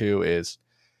RB2 is,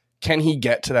 can he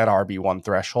get to that RB1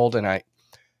 threshold? And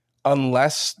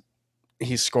unless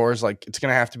he scores, like, it's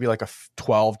going to have to be like a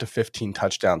 12 to 15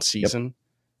 touchdown season. Yep.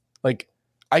 Like,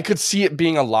 I could see it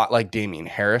being a lot like Damian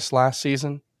Harris last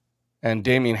season. And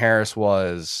Damian Harris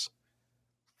was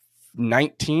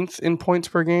 19th in points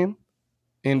per game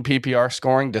in PPR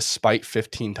scoring despite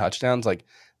 15 touchdowns. Like,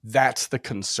 that's the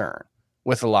concern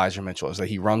with Elijah Mitchell, is that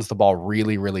he runs the ball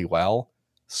really, really well,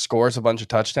 scores a bunch of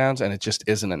touchdowns, and it just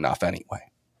isn't enough anyway.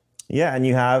 Yeah, and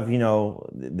you have,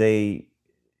 they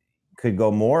could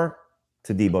go more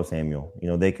to Deebo Samuel.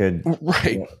 They could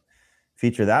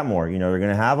feature that more. They're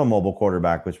going to have a mobile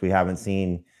quarterback, which we haven't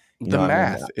seen. The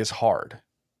math is hard.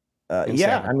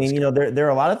 Yeah, I mean, there are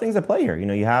a lot of things at play here.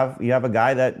 You have a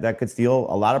guy that could steal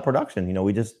a lot of production.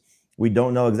 We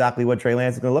don't know exactly what Trey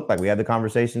Lance is going to look like. We had the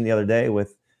conversation the other day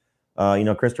with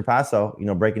Chris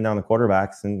Trapasso, breaking down the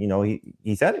quarterbacks, and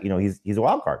he said it. He's a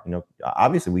wild card.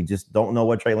 Obviously we just don't know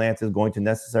what Trey Lance is going to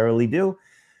necessarily do,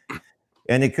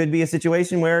 and it could be a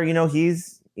situation where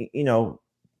he's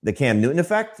the Cam Newton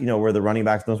effect, where the running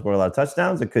backs don't score a lot of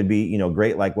touchdowns. It could be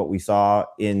great like what we saw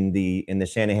in the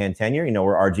Shanahan tenure,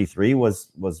 where RG3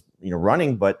 was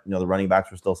running, but the running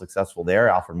backs were still successful there.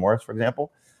 Alfred Morris, for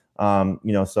example,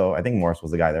 so I think Morris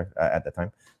was the guy there at the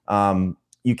time.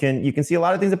 You can see a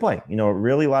lot of things at play,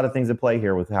 really a lot of things at play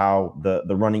here with how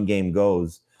the running game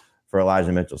goes for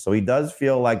Elijah Mitchell. So he does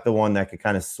feel like the one that could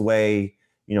kind of sway,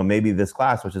 maybe this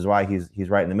class, which is why he's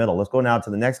right in the middle. Let's go now to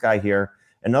the next guy here.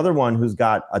 Another one who's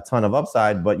got a ton of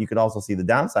upside, but you could also see the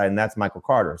downside, and that's Michael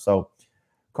Carter. So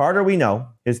Carter, we know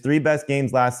his 3 best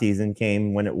games last season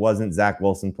came when it wasn't Zach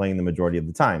Wilson playing the majority of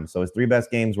the time. So his 3 best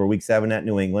games were Week 7 at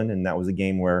New England, and that was a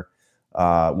game where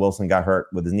Wilson got hurt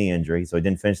with his knee injury, so he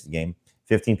didn't finish the game.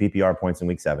 15 PPR points in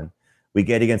Week 7. Week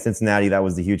 8 against Cincinnati, that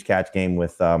was the huge catch game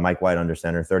with Mike White under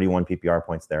center, 31 PPR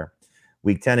points there.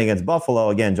 Week 10 against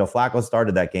Buffalo, again, Joe Flacco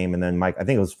started that game, and then I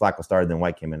think it was Flacco started, then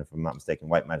White came in, if I'm not mistaken.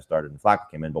 White might have started, and Flacco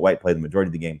came in, but White played the majority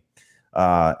of the game,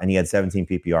 and he had 17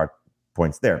 PPR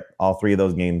points there. All 3 of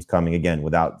those games coming, again,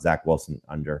 without Zach Wilson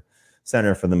under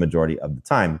center for the majority of the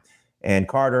time. And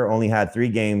Carter only had 3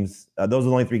 games. Those were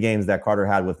the only 3 games that Carter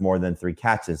had with more than 3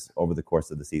 catches over the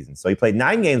course of the season. So he played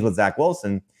 9 games with Zach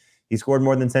Wilson. He scored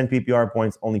more than 10 PPR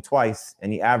points only twice,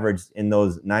 and he averaged in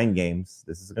those 9 games.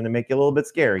 This is going to make you a little bit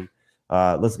scary.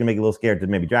 This is going to make you a little scared to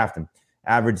maybe draft him.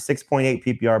 Averaged 6.8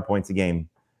 PPR points a game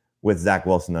with Zach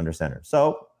Wilson under center.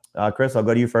 So, Chris, I'll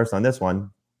go to you first on this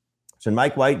one. Should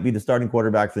Mike White be the starting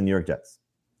quarterback for the New York Jets?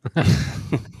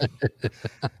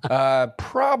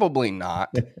 Probably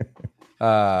not.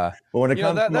 But when it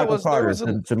comes to Michael Carter,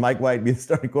 should Mike White be the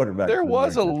starting quarterback? There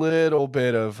was a little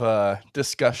bit of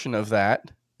discussion of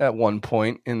that at one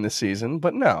point in the season,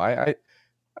 but no, I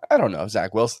don't know if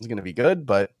Zach Wilson's going to be good,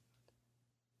 but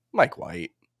Mike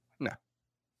White, no.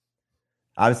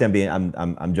 Obviously,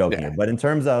 I'm joking here, but in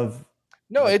terms of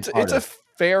it's a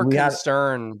fair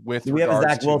concern with. Do we have a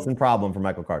Zach Wilson problem for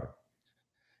Michael Carter?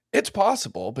 It's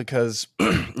possible because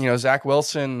Zach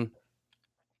Wilson.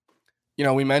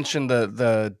 We mentioned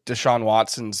the Deshaun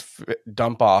Watson's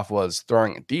dump off was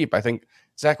throwing it deep. I think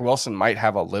Zach Wilson might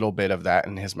have a little bit of that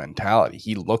in his mentality.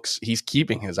 He's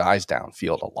keeping his eyes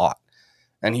downfield a lot,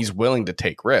 and he's willing to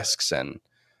take risks. And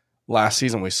last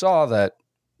season we saw that,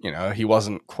 he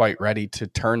wasn't quite ready to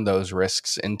turn those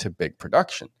risks into big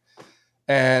production.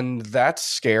 And that's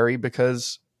scary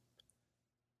because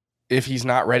if he's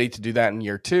not ready to do that in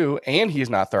year 2 and he's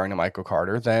not throwing to Michael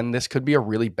Carter, then this could be a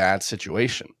really bad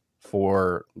situation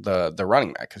for the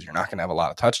running back because you're not going to have a lot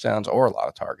of touchdowns or a lot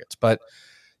of targets. But,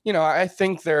 I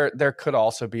think there could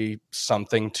also be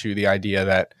something to the idea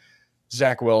that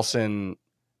Zach Wilson,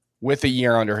 with a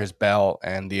year under his belt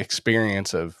and the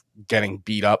experience of getting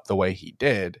beat up the way he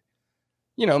did,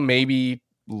 maybe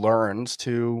learns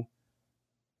to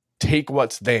take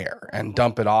what's there and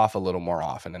dump it off a little more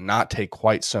often and not take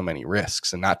quite so many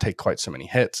risks and not take quite so many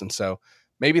hits. And so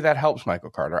maybe that helps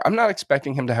Michael Carter. I'm not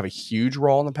expecting him to have a huge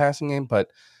role in the passing game, but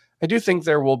I do think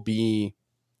there will be,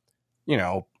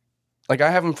 I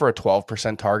have him for a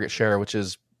 12% target share, which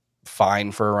is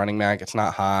fine for a running back. It's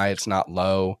not high. It's not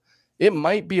low. It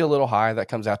might be a little high. That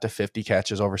comes out to 50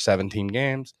 catches over 17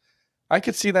 games. I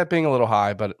could see that being a little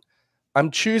high, but I'm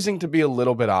choosing to be a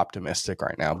little bit optimistic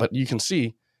right now. But you can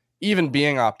see, even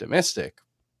being optimistic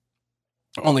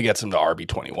only gets him to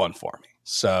RB21 for me.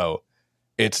 So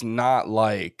it's not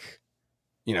like,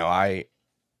 I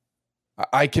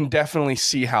can definitely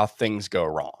see how things go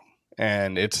wrong,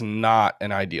 and it's not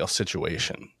an ideal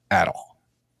situation at all.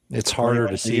 It's harder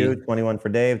to see. 21 for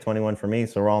Dave, 21 for me.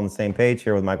 So we're all on the same page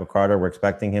here with Michael Carter. We're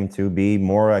expecting him to be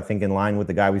more, I think, in line with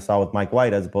the guy we saw with Mike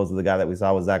White as opposed to the guy that we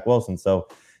saw with Zach Wilson. So,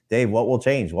 Dave, what will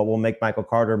change? What will make Michael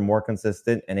Carter more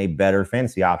consistent and a better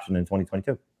fantasy option in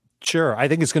 2022? Sure. I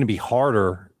think it's going to be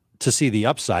harder to see the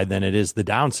upside than it is the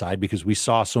downside because we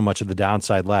saw so much of the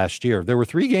downside last year. There were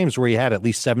 3 games where he had at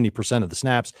least 70% of the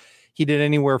snaps. He did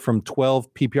anywhere from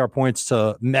 12 PPR points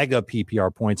to mega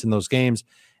PPR points in those games.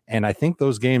 And I think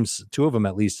those games, 2 of them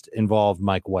at least, involved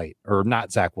Mike White, or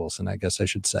not Zach Wilson, I guess I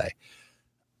should say.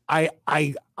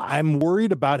 I'm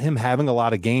worried about him having a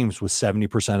lot of games with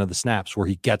 70% of the snaps where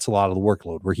he gets a lot of the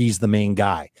workload, where he's the main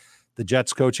guy. The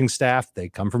Jets coaching staff, they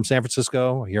come from San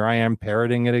Francisco. Here I am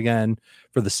parroting it again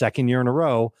for the 2nd year in a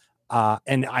row.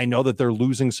 And I know that they're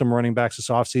losing some running backs this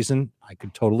offseason. I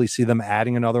could totally see them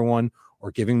adding another one or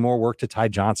giving more work to Ty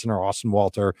Johnson or Austin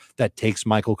Walter that takes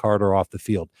Michael Carter off the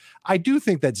field. I do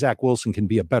think that Zach Wilson can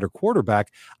be a better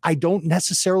quarterback. I don't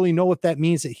necessarily know if that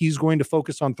means that he's going to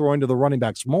focus on throwing to the running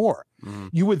backs more.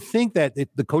 You would think that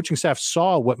the coaching staff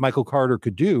saw what Michael Carter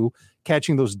could do,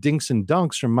 catching those dinks and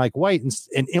dunks from Mike White,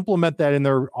 and implement that in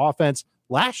their offense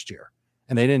last year,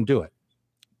 and they didn't do it.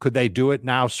 Could they do it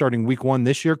now starting week 1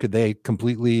 this year? Could they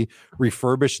completely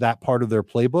refurbish that part of their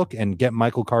playbook and get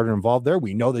Michael Carter involved there?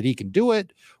 We know that he can do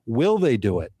it. Will they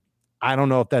do it? I don't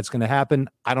know if that's going to happen.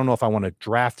 I don't know if I want to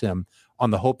draft him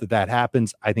on the hope that that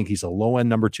happens. I think he's a low-end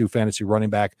number 2 fantasy running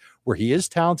back where he is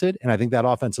talented, and I think that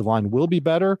offensive line will be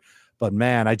better. But,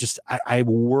 man, I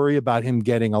worry about him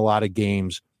getting a lot of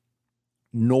games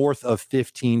north of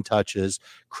 15 touches.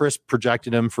 Chris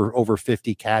projected him for over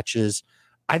 50 catches.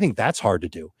 I think that's hard to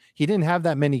do. He didn't have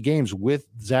that many games with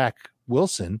Zach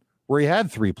Wilson where he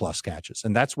had 3+ catches,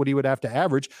 and that's what he would have to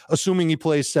average, assuming he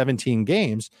plays 17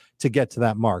 games to get to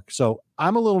that mark. So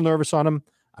I'm a little nervous on him.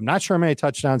 I'm not sure how many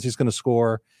touchdowns he's going to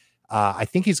score. I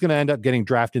think he's going to end up getting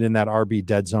drafted in that RB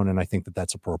dead zone, and I think that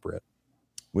that's appropriate.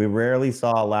 We rarely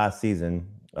saw last season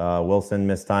Wilson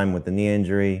missed time with the knee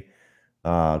injury.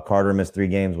 Carter missed 3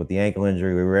 games with the ankle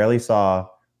injury. We rarely saw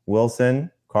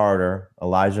Wilson, Carter,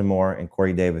 Elijah Moore, and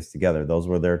Corey Davis together. Those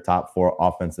were their top 4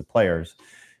 offensive players.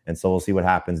 And so we'll see what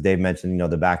happens. Dave mentioned,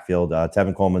 the backfield.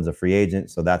 Tevin Coleman's a free agent,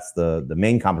 so that's the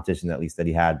main competition at least that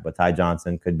he had. But Ty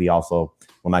Johnson could be also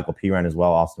Michael Piran as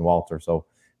well, Austin Walter. So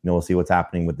we'll see what's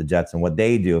happening with the Jets and what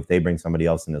they do if they bring somebody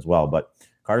else in as well. But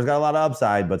Carter's got a lot of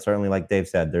upside, but certainly, like Dave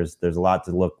said, there's a lot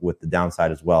to look with the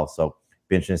downside as well. So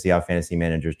be interesting to see how fantasy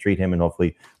managers treat him, and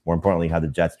hopefully, more importantly, how the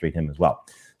Jets treat him as well.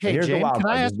 Hey, James, can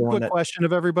I ask a quick question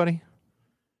of everybody?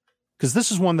 Because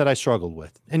this is one that I struggled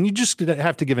with, and you just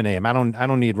have to give a name. I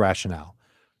don't need rationale.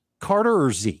 Carter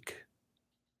or Zeke?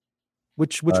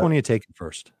 Which one are you taking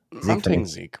first? I'm taking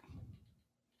Zeke.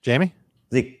 Jamie?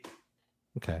 Zeke.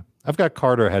 Okay. I've got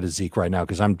Carter ahead of Zeke right now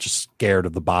because I'm just scared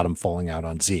of the bottom falling out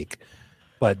on Zeke.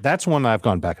 But that's one I've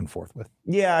gone back and forth with.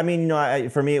 Yeah, I mean,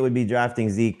 for me, it would be drafting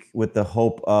Zeke with the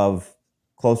hope of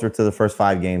closer to the first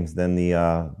 5 games than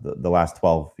the last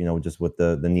 12, just with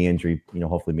the knee injury,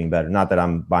 hopefully being better. Not that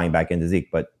I'm buying back into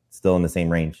Zeke, but still in the same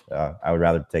range. I would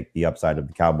rather take the upside of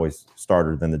the Cowboys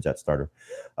starter than the Jets starter.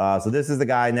 So this is the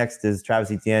guy. Next is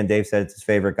Travis Etienne. Dave said it's his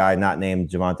favorite guy, not named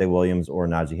Javonte Williams or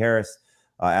Najee Harris.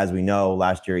 As we know,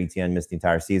 last year Etienne missed the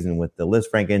entire season with the Liz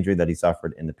Frank injury that he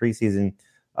suffered in the preseason.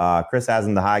 Chris has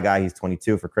him the high guy. He's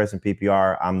 22 for Chris in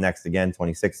PPR. I'm next again,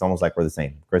 26. It's almost like we're the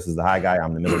same. Chris is the high guy.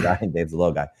 I'm the middle guy, and Dave's the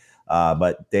low guy.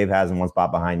 But Dave has him one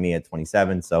spot behind me at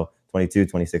 27. So 22,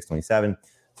 26, 27.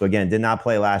 So again, did not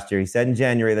play last year. He said in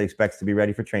January that he expects to be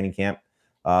ready for training camp.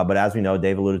 But as we know,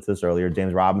 Dave alluded to this earlier,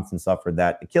 James Robinson suffered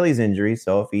that Achilles injury.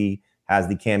 So if he has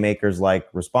the Cam Akers-like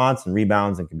response and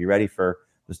rebounds and can be ready for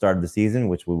the start of the season,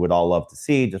 which we would all love to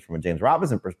see just from a James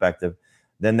Robinson perspective,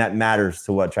 then that matters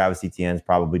to what Travis Etienne's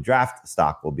probably draft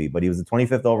stock will be. But he was the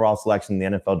 25th overall selection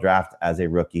in the NFL draft as a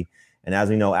rookie. And as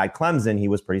we know, at Clemson, he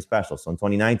was pretty special. So in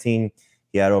 2019,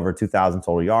 he had over 2,000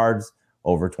 total yards,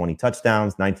 over 20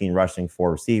 touchdowns, 19 rushing,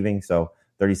 4 receiving. So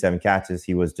 37 catches.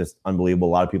 He was just unbelievable. A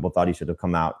lot of people thought he should have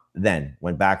come out then.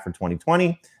 Went back for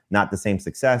 2020. Not the same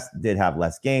success. Did have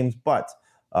less games, but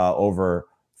over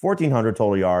 1,400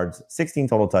 total yards, 16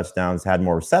 total touchdowns, had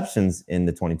more receptions in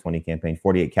the 2020 campaign,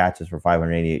 48 catches for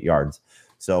 588 yards.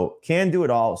 So can do it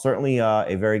all. Certainly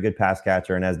a very good pass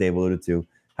catcher. And as Dave alluded to,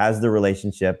 has the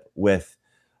relationship with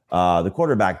the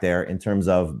quarterback there in terms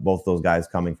of both those guys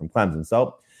coming from Clemson.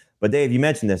 So, but Dave, you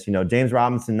mentioned this, James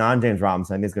Robinson, non-James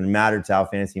Robinson, I think it's going to matter to how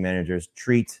fantasy managers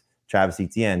treat Travis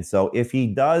Etienne. So if he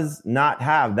does not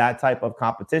have that type of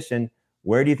competition,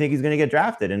 where do you think he's going to get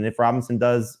drafted? And if Robinson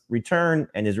does return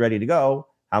and is ready to go,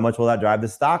 how much will that drive the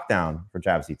stock down for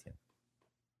Travis Etienne?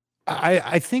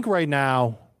 I think right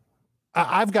now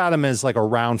I've got him as like a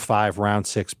round 5, round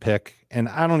 6 pick. And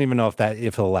I don't even know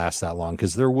if he'll last that long,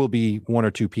 because there will be 1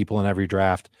 or 2 people in every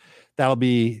draft that'll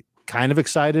be kind of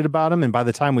excited about him. And by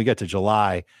the time we get to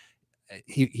July,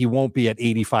 he won't be at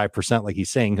 85% like he's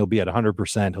saying. He'll be at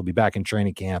 100%. He'll be back in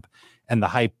training camp, and the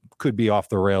hype could be off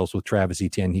the rails with Travis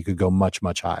Etienne. He could go much,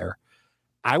 much higher.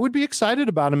 I would be excited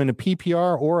about him in a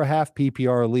PPR or a half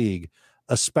PPR league,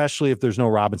 especially if there's no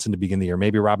Robinson to begin the year.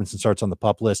 Maybe Robinson starts on the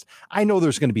PUP list. I know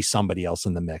there's going to be somebody else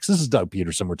in the mix. This is Doug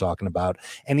Peterson we're talking about.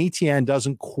 And Etienne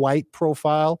doesn't quite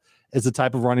profile as the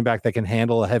type of running back that can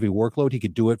handle a heavy workload. He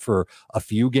could do it for a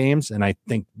few games, and I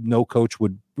think no coach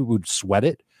would sweat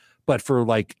it. But for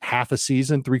like half a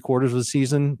season, 3/4 of the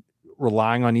season,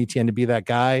 relying on Etienne to be that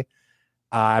guy,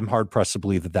 I'm hard-pressed to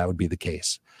believe that would be the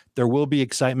case. There will be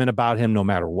excitement about him no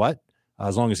matter what,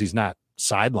 as long as he's not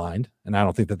sidelined, and I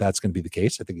don't think that's going to be the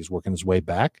case. I think he's working his way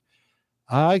back.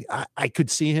 I could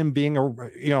see him being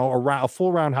a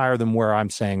full round higher than where I'm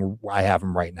saying I have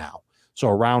him right now. So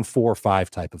a round 4 or 5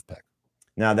 type of pick.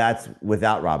 Now that's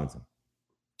without Robinson.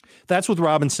 That's with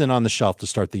Robinson on the shelf to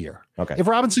start the year. Okay. If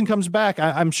Robinson comes back,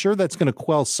 I'm sure that's going to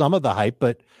quell some of the hype.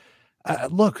 But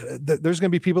look, there's going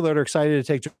to be people that are excited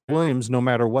to take Williams no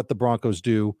matter what the Broncos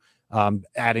do,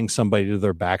 adding somebody to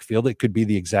their backfield. It could be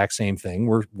the exact same thing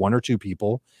where 1 or 2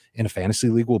 people in a fantasy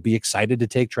league will be excited to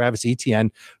take Travis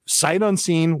Etienne sight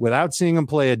unseen without seeing him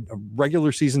play a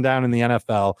regular season down in the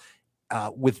NFL.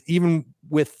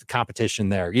 With competition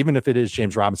there, even if it is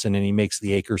James Robinson and he makes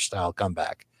the Akers style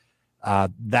comeback,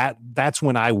 that's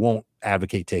when I won't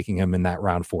advocate taking him in that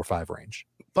round 4 or 5 range.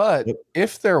 But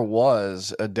if there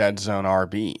was a dead zone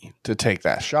RB to take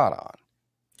that shot on,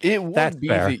 it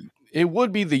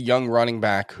would be the young running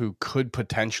back who could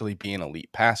potentially be an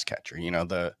elite pass catcher.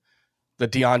 The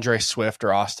DeAndre Swift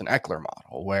or Austin Eckler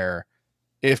model, where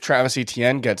if Travis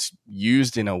Etienne gets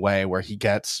used in a way where he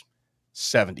gets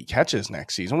 70 catches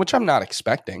next season, which I'm not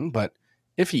expecting, but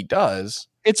if he does,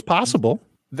 it's possible.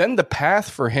 Then the path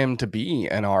for him to be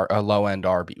a low end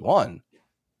RB1,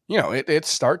 it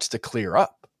starts to clear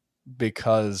up,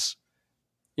 because,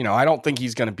 I don't think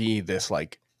he's going to be this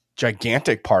like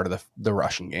gigantic part of the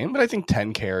rushing game, but I think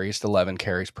 10 carries to 11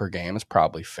 carries per game is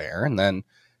probably fair. And then,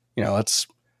 let's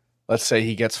say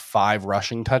he gets 5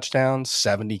 rushing touchdowns,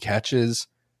 70 catches,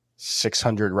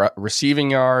 600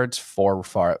 receiving yards, 4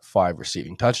 or 5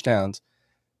 receiving touchdowns.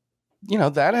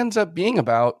 that ends up being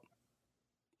about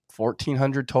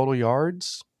 1,400 total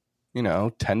yards,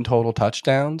 10 total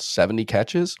touchdowns, 70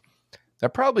 catches.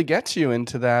 That probably gets you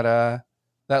into that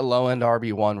low end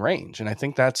RB1 range. And I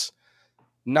think that's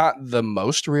not the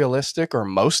most realistic or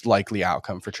most likely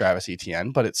outcome for Travis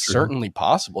Etienne, but it's certainly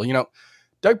possible.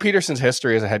 Doug Peterson's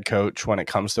history as a head coach when it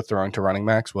comes to throwing to running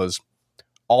backs was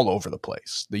all over the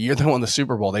place. The year they won the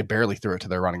Super Bowl, they barely threw it to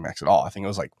their running backs at all. I think it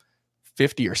was like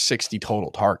 50 or 60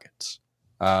 total targets.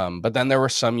 But then there were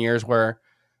some years where,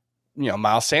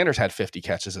 Miles Sanders had 50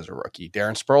 catches as a rookie.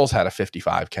 Darren Sproles had a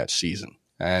 55 catch season.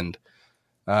 And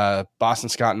Boston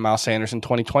Scott and Miles Sanders in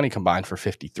 2020 combined for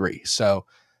 53. So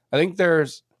I think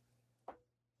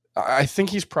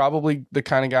he's probably the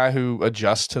kind of guy who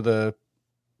adjusts to the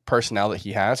personnel that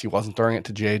he has. He wasn't throwing it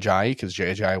to Jay Ajayi because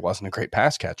Jay Ajayi wasn't a great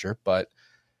pass catcher. But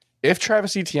if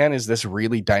Travis Etienne is this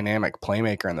really dynamic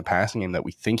playmaker in the passing game that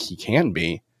we think he can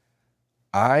be,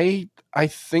 I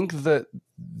think that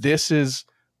this is,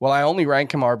 well, I only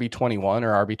rank him RB21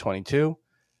 or RB22.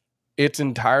 It's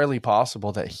entirely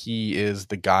possible that he is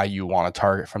the guy you want to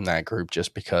target from that group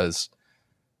just because,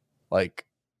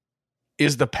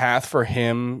 is the path for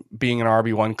him being an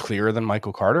RB1 clearer than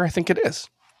Michael Carter? I think it is.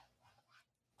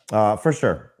 For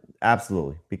sure.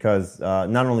 Absolutely. Because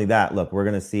not only that, look, we're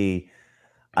going to see,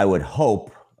 I would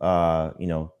hope,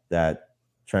 that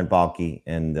Trent Baalke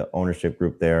and the ownership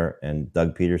group there and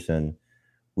Doug Peterson,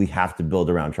 we have to build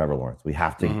around Trevor Lawrence. We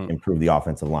have to improve the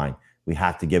offensive line. We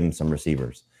have to give him some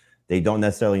receivers. They don't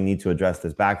necessarily need to address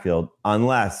this backfield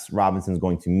unless Robinson's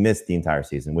going to miss the entire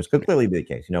season, which could clearly be the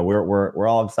case. We're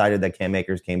all excited that Cam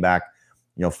Akers came back,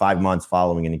 5 months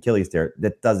following an Achilles tear.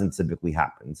 That doesn't typically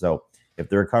happen. So if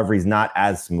the recovery is not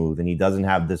as smooth and he doesn't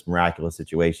have this miraculous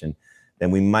situation,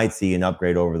 then we might see an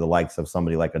upgrade over the likes of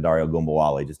somebody like Adario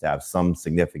Gumbawale, just to have some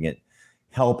significant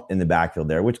help in the backfield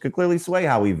there, which could clearly sway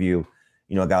how we view,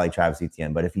 a guy like Travis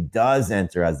Etienne. But if he does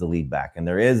enter as the lead back and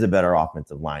there is a better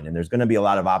offensive line and there's going to be a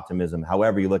lot of optimism,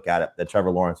 however you look at it, that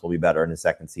Trevor Lawrence will be better in his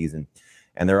second season.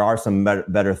 And there are some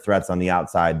better threats on the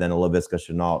outside than a Laviska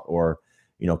Shenault or,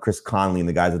 Chris Conley and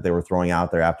the guys that they were throwing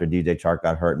out there after DJ Chark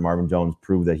got hurt and Marvin Jones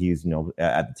proved that he's,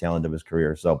 at the tail end of his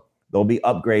career. So there'll be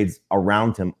upgrades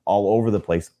around him all over the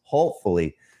place,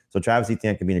 hopefully. So Travis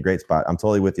Etienne can be in a great spot. I'm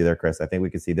totally with you there, Chris. I think we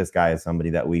can see this guy as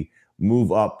somebody that we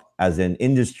move up as an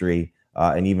industry,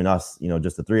 and even us,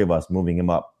 just the three of us moving him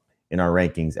up in our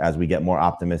rankings as we get more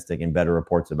optimistic and better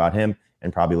reports about him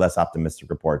and probably less optimistic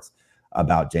reports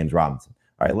about James Robinson.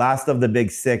 All right, last of the big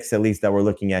six, at least that we're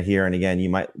looking at here. And again, you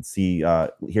might see,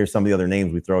 here's some of the other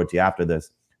names we throw at you after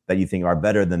this that you think are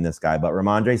better than this guy. But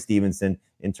Ramondre Stevenson,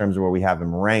 in terms of where we have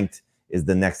him ranked, is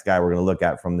the next guy we're going to look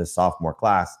at from this sophomore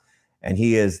class. And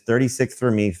he is 36th for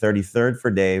me, 33rd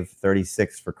for Dave,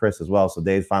 36th for Chris as well. So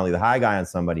Dave's finally the high guy on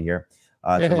somebody here.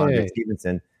 Ramondre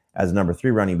Stevenson as number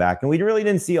 3 running back. And we really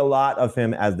didn't see a lot of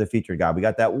him as the featured guy. We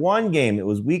got that one game. It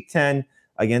was week 10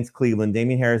 against Cleveland.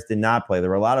 Damien Harris did not play.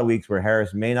 There were a lot of weeks where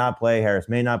Harris may not play,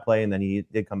 and then he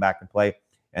did come back and play.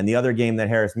 And the other game that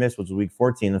Harris missed was week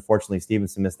 14. Unfortunately,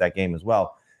 Stevenson missed that game as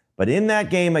well. But in that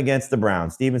game against the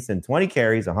Browns, Stevenson, 20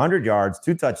 carries, 100 yards,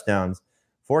 2 touchdowns,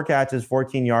 4 catches,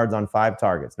 14 yards on 5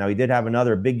 targets. Now, he did have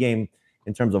another big game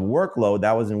in terms of workload.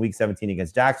 That was in week 17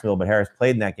 against Jacksonville, but Harris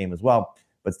played in that game as well.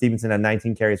 But Stevenson had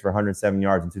 19 carries for 107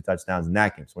 yards and 2 touchdowns in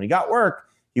that game. So when he got work,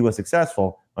 he was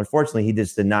successful. Unfortunately, he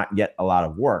just did not get a lot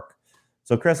of work.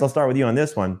 So, Chris, I'll start with you on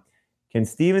this one. Can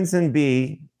Stevenson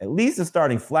be at least a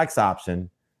starting flex option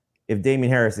if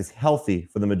Damien Harris is healthy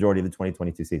for the majority of the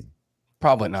 2022 season?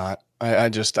 Probably not. I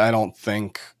don't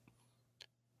think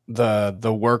the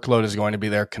workload is going to be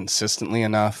there consistently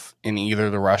enough in either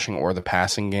the rushing or the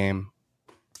passing game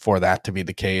for that to be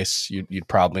the case. You'd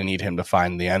probably need him to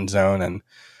find the end zone. And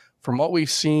from what we've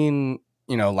seen,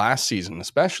 last season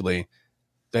especially,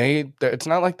 it's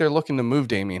not like they're looking to move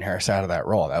Damien Harris out of that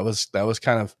role. That was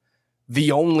kind of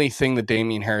the only thing that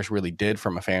Damien Harris really did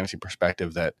from a fantasy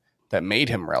perspective that made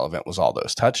him relevant was all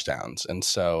those touchdowns. And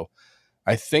so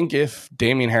I think if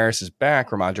Damien Harris is back,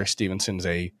 Ramondre Stevenson's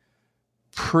a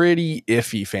pretty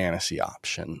iffy fantasy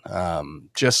option.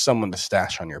 Just someone to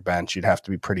stash on your bench. You'd have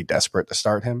to be pretty desperate to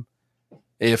start him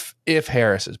if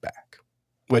Harris is back,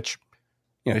 which,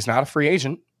 he's not a free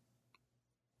agent,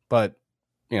 but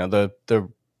the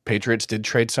Patriots did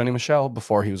trade Sony Michel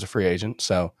before he was a free agent.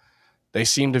 So they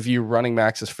seem to view running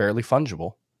backs as fairly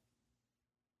fungible.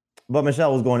 But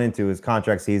Michel was going into his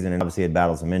contract season and obviously had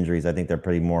battled some injuries. I think they're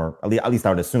pretty more, at least I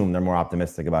would assume they're more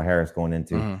optimistic about Harris going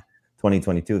into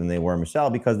 2022 than they were Michel,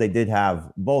 because they did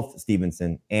have both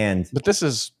Stevenson and. But this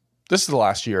is the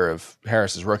last year of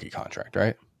Harris's rookie contract,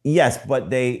 right? Yes,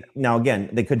 but they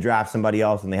could draft somebody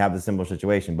else and they have the similar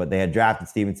situation, but they had drafted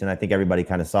Stevenson. I think everybody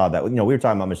kind of saw that. We were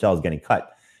talking about Michel's getting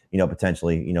cut,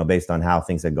 potentially, based on how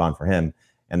things had gone for him,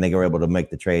 and they were able to make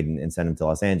the trade and send him to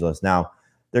Los Angeles. Now,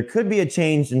 there could be a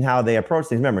change in how they approach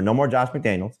things. Remember, no more Josh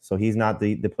McDaniels, so he's not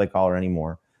the play caller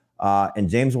anymore. And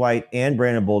James White and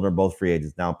Brandon Bolden are both free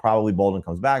agents. Now, probably Bolden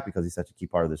comes back because he's such a key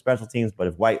part of their special teams, but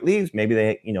if White leaves, maybe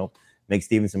they, make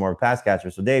Stevenson more of a pass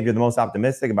catcher. So, Dave, you're the most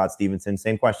optimistic about Stevenson.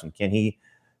 Same question. Can he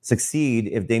succeed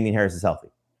if Damien Harris is healthy?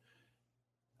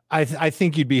 I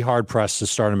think you'd be hard-pressed to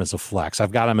start him as a flex.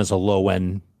 I've got him as a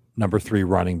low-end number 3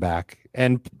 running back.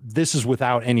 And this is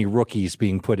without any rookies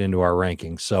being put into our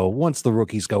rankings. So once the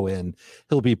rookies go in,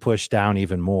 he'll be pushed down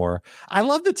even more. I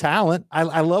love the talent.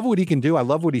 I love what he can do. I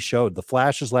love what he showed. The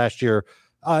flashes last year,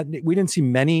 we didn't see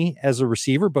many as a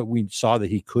receiver, but we saw that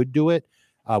he could do it.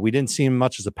 We didn't see him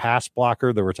much as a pass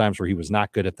blocker. There were times where he was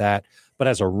not good at that. But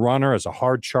as a runner, as a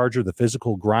hard charger, the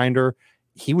physical grinder,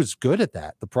 he was good at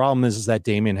that. The problem is that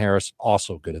Damien Harris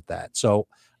also good at that. So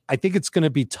I think it's going to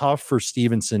be tough for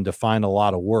Stevenson to find a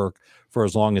lot of work for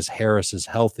as long as Harris is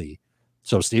healthy.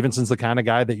 So Stevenson's the kind of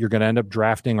guy that you're going to end up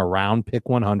drafting around pick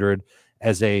 100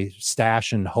 as a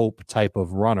stash and hope type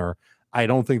of runner. I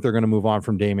don't think they're going to move on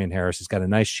from Damien Harris. He's got a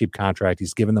nice cheap contract.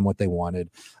 He's given them what they wanted.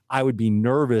 I would be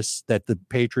nervous that the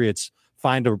Patriots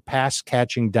find a pass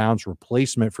catching downs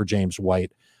replacement for James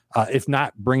White, if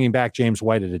not bringing back James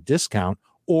White at a discount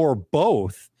or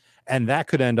both. And that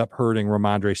could end up hurting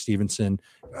Ramondre Stevenson.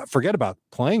 Forget about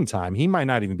playing time. He might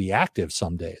not even be active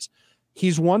some days.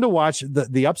 He's one to watch.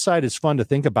 The upside is fun to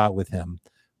think about with him,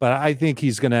 but I think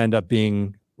he's going to end up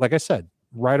being, like I said,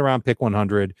 right around pick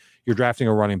 100. You're drafting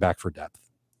a running back for depth.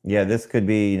 Yeah, this could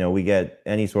be, we get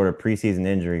any sort of preseason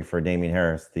injury for Damien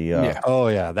Harris.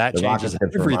 That changes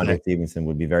everything. Ramondre Stevenson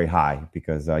would be very high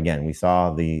because, again, we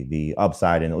saw the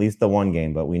upside in at least the one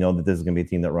game, but we know that this is going to be a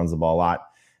team that runs the ball a lot,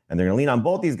 and they're going to lean on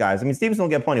both these guys. I mean, Stevenson will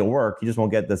get plenty of work. He just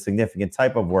won't get the significant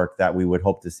type of work that we would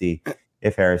hope to see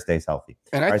if Harris stays healthy.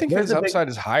 And I think his upside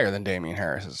is higher than Damien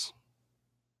Harris's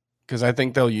because I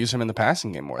think they'll use him in the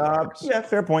passing game more than Harris. Yeah,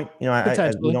 fair point. We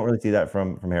don't really see that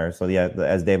from Harris. So, yeah,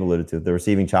 as Dave alluded to, the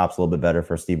receiving chop's a little bit better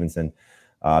for Stevenson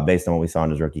based on what we saw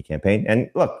in his rookie campaign. And,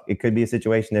 look, it could be a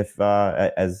situation if,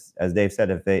 as Dave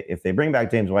said, if they bring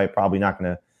back James White, probably not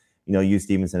going to, use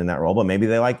Stevenson in that role. But maybe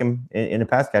they like him in a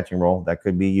pass-catching role that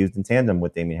could be used in tandem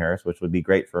with Damien Harris, which would be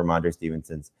great for Ramondre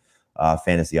Stevenson's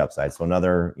fantasy upside. So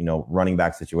another, running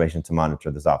back situation to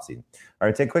monitor this offseason. All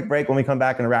right, take a quick break. When we come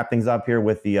back and wrap things up here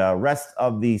with the rest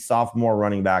of the sophomore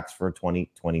running backs for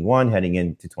 2021 heading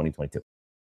into 2022.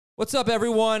 What's up,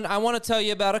 everyone? I want to tell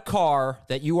you about a car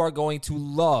that you are going to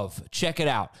love. Check it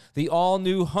out. The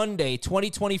all-new Hyundai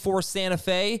 2024 Santa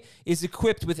Fe is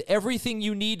equipped with everything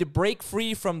you need to break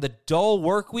free from the dull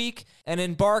work week and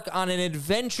embark on an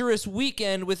adventurous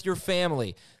weekend with your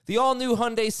family. The all-new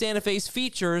Hyundai Santa Fe's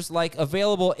features like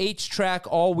available H-Track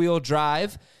all-wheel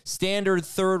drive, standard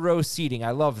third-row seating, I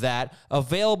love that,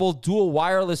 available dual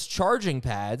wireless charging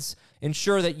pads,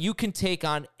 ensure that you can take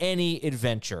on any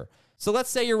adventure. So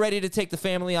let's say you're ready to take the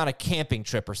family on a camping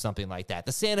trip or something like that.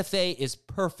 The Santa Fe is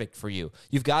perfect for you.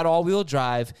 You've got all-wheel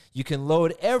drive. You can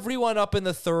load everyone up in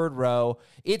the third row.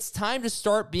 It's time to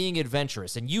start being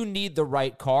adventurous, and you need the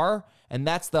right car, and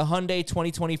that's the Hyundai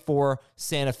 2024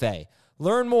 Santa Fe.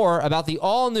 Learn more about the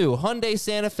all-new Hyundai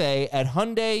Santa Fe at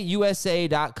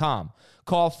HyundaiUSA.com.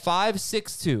 Call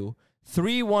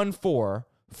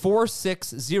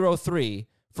 562-314-4603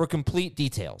 for complete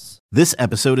details. This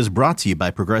episode is brought to you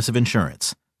by Progressive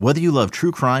Insurance. Whether you love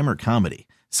true crime or comedy,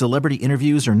 celebrity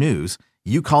interviews or news,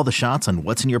 you call the shots on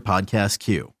what's in your podcast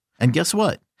queue. And guess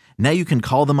what? Now you can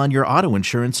call them on your auto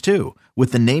insurance too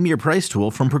with the Name Your Price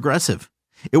tool from Progressive.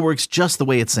 It works just the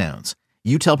way it sounds.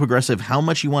 You tell Progressive how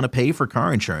much you want to pay for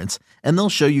car insurance, and they'll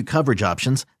show you coverage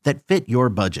options that fit your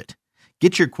budget.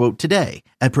 Get your quote today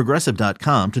at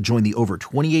Progressive.com to join the over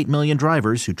 28 million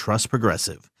drivers who trust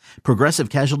Progressive. Progressive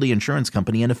Casualty Insurance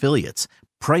Company and Affiliates.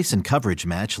 Price and coverage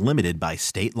match limited by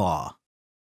state law.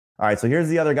 All right, so here's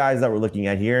the other guys that we're looking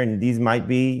at here, and these might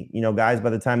be, guys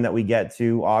by the time that we get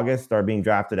to August are being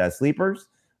drafted as sleepers.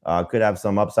 Could have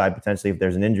some upside potentially if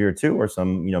there's an injury or two or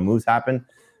some, moves happen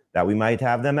that we might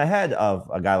have them ahead of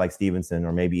a guy like Stevenson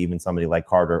or maybe even somebody like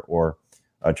Carter or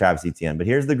Travis Etienne. But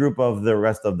here's the group of the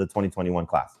rest of the 2021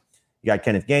 class. You got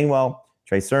Kenneth Gainwell,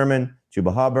 Trey Sermon,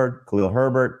 Chuba Hubbard, Khalil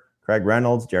Herbert, Craig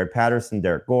Reynolds, Jared Patterson,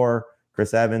 Derek Gore,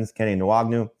 Chris Evans, Kenny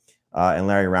Nwagunu, and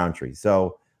Larry Roundtree.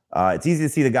 So it's easy to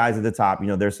see the guys at the top.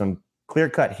 There's some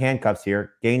clear-cut handcuffs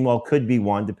here. Gainwell could be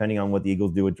one, depending on what the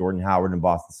Eagles do with Jordan Howard and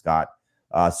Boston Scott.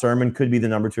 Sermon could be the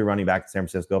number 2 running back in San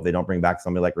Francisco if they don't bring back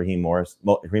somebody like Raheem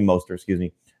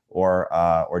Mostert,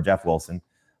 or Jeff Wilson.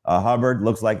 Hubbard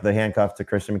looks like the handcuff to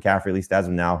Christian McCaffrey, at least as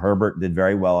of now. Herbert did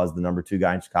very well as the number 2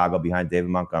 guy in Chicago behind David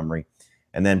Montgomery.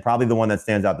 And then probably the one that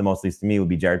stands out the most, at least to me, would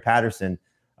be Jared Patterson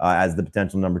as the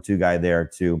potential number 2 guy there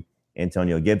to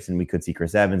Antonio Gibson. We could see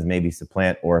Chris Evans maybe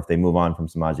supplant, or if they move on from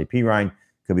Samaje Perine,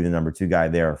 could be the number 2 guy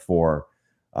there for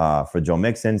Joe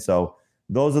Mixon. So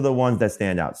those are the ones that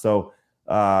stand out. So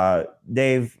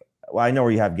Dave, well, I know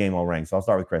where you have Gainwell ranked, so I'll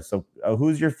start with Chris. So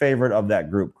who's your favorite of that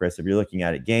group, Chris, if you're looking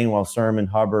at it? Gainwell, Sermon,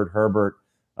 Hubbard, Herbert,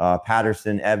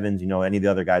 Patterson, Evans, any of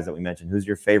the other guys that we mentioned. Who's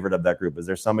your favorite of that group? Is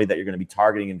there somebody that you're going to be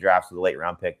targeting in drafts with a late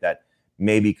round pick that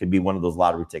maybe could be one of those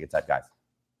lottery ticket type guys?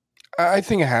 I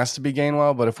think it has to be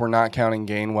Gainwell, but if we're not counting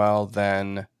Gainwell,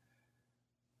 then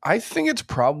I think it's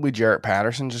probably Jarrett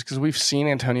Patterson, just because we've seen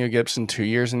Antonio Gibson 2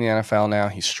 years in the NFL now.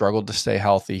 He's struggled to stay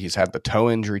healthy. He's had the toe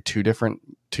injury,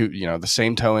 the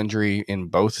same toe injury in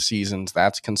both seasons.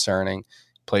 That's concerning.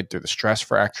 Played through the stress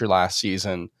fracture last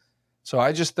season. So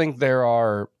I just think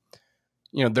there's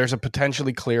a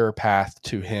potentially clearer path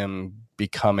to him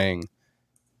becoming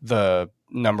the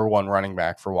number 1 running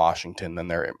back for Washington than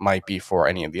there might be for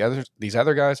any of these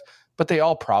other guys, but they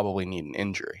all probably need an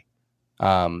injury.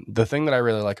 The thing that I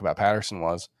really like about Patterson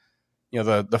was,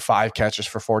 the 5 catches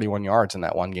for 41 yards in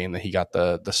that one game that he got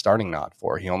the starting nod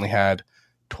for. He only had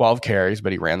 12 carries,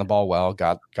 but he ran the ball well,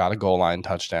 got a goal line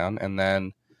touchdown, and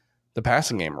then the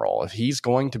passing game role. If he's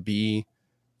going to be,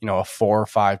 a 4 or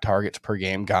 5 targets per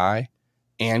game guy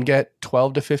and get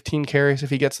 12 to 15 carries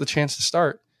if he gets the chance to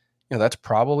start, that's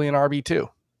probably an RB2.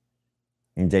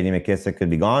 And J.D. McKissick could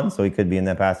be gone, so he could be in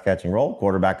that pass catching role.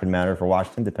 Quarterback could matter for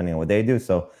Washington depending on what they do.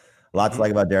 So lots to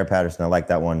like about Jared Patterson. I like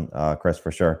that one, Chris,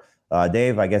 for sure.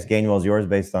 Dave, I guess Gainwell is yours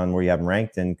based on where you have him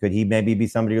ranked. And could he maybe be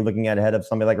somebody you're looking at ahead of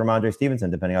somebody like Ramondre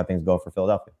Stevenson, depending on how things go for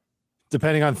Philadelphia?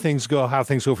 Depending on how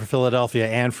things go for Philadelphia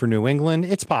and for New England,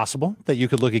 it's possible that you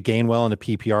could look at Gainwell in a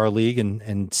PPR league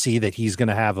and see that he's going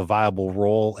to have a viable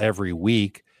role every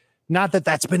week. Not that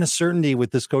that's been a certainty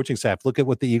with this coaching staff. Look at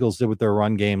what the Eagles did with their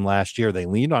run game last year. They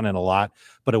leaned on it a lot,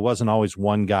 but it wasn't always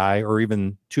one guy or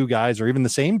even 2 guys or even the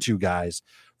same 2 guys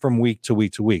from week to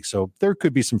week to week. So there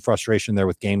could be some frustration there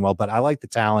with Gainwell, but I like the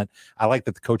talent. I like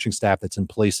that the coaching staff that's in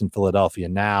place in Philadelphia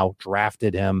now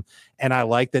drafted him. And I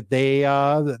like that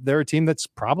they're a team that's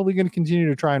probably going to continue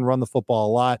to try and run the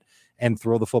football a lot and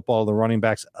throw the football to the running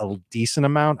backs a decent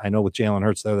amount. I know with Jalen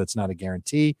Hurts, though, that's not a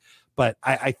guarantee, but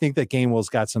I think that Gainwell's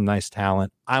got some nice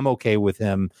talent. I'm okay with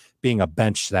him being a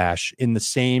bench stash in the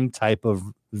same type of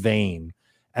vein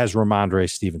as Ramondre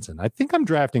Stevenson. I think I'm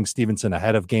drafting Stevenson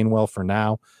ahead of Gainwell for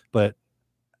now, but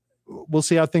we'll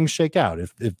see how things shake out.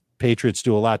 If Patriots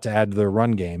do a lot to add to their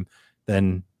run game,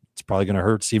 then it's probably going to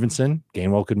hurt Stevenson.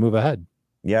 Gainwell could move ahead.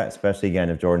 Yeah, especially, again,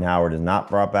 if Jordan Howard is not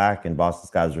brought back and Boston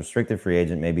Scott is restricted free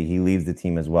agent, maybe he leaves the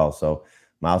team as well. So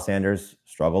Miles Sanders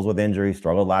struggles with injury,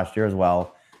 struggled last year as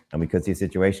well. And we could see a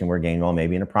situation where Gainwell,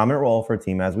 maybe in a prominent role for a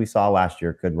team, as we saw last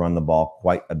year, could run the ball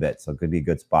quite a bit. So it could be a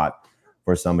good spot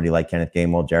for somebody like Kenneth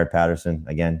Gainwell, Jared Patterson,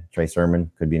 again, Trey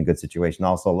Sermon could be in a good situation.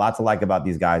 Also, lots to like about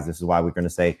these guys. This is why we're going to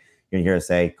say, you're going to hear us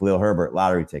say, Khalil Herbert,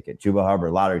 lottery ticket, Chuba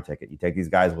Hubbard, lottery ticket. You take these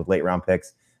guys with late round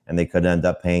picks, and they could end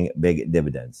up paying big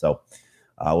dividends. So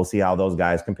we'll see how those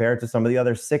guys compare to some of the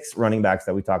other 6 running backs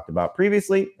that we talked about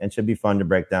previously, and should be fun to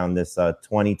break down this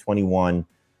 2021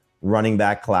 running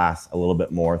back class a little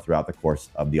bit more throughout the course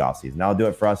of the offseason. That'll do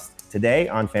it for us today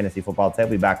on Fantasy Football Today.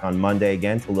 We'll be back on Monday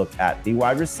again to look at the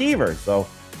wide receivers. So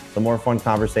some more fun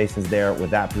conversations there with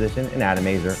that position. And Adam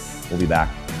Aizer will be back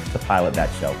to pilot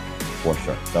that show for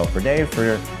sure. So for Dave,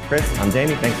 for Chris, I'm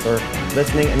Jamie. Thanks for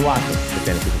listening and watching the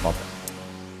Fantasy Football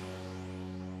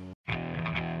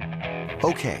Today.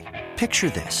 Okay,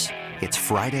 picture this. It's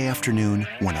Friday afternoon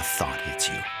when a thought hits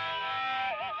you.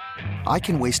 I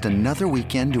can waste another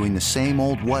weekend doing the same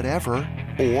old whatever,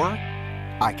 or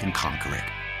I can conquer it.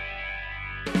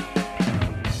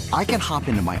 I can hop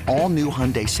into my all-new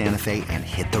Hyundai Santa Fe and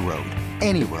hit the road.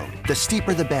 Any road. The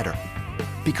steeper, the better.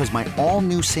 Because my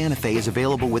all-new Santa Fe is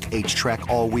available with H-Track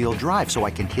all-wheel drive, so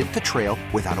I can hit the trail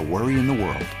without a worry in the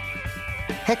world.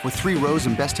 Heck, with 3 rows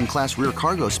and best-in-class rear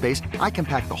cargo space, I can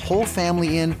pack the whole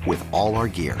family in with all our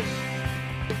gear.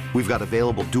 We've got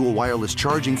available dual wireless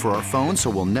charging for our phones, so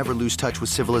we'll never lose touch with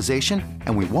civilization,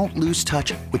 and we won't lose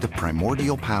touch with the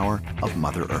primordial power of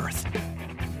Mother Earth.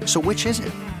 So which is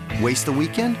it? Waste the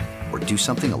weekend or do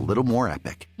something a little more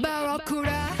epic?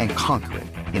 And conquer it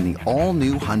in the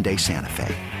all-new Hyundai Santa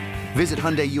Fe. Visit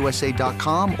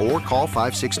HyundaiUSA.com or call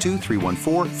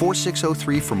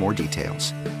 562-314-4603 for more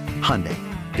details. Hyundai,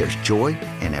 there's joy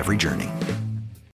in every journey.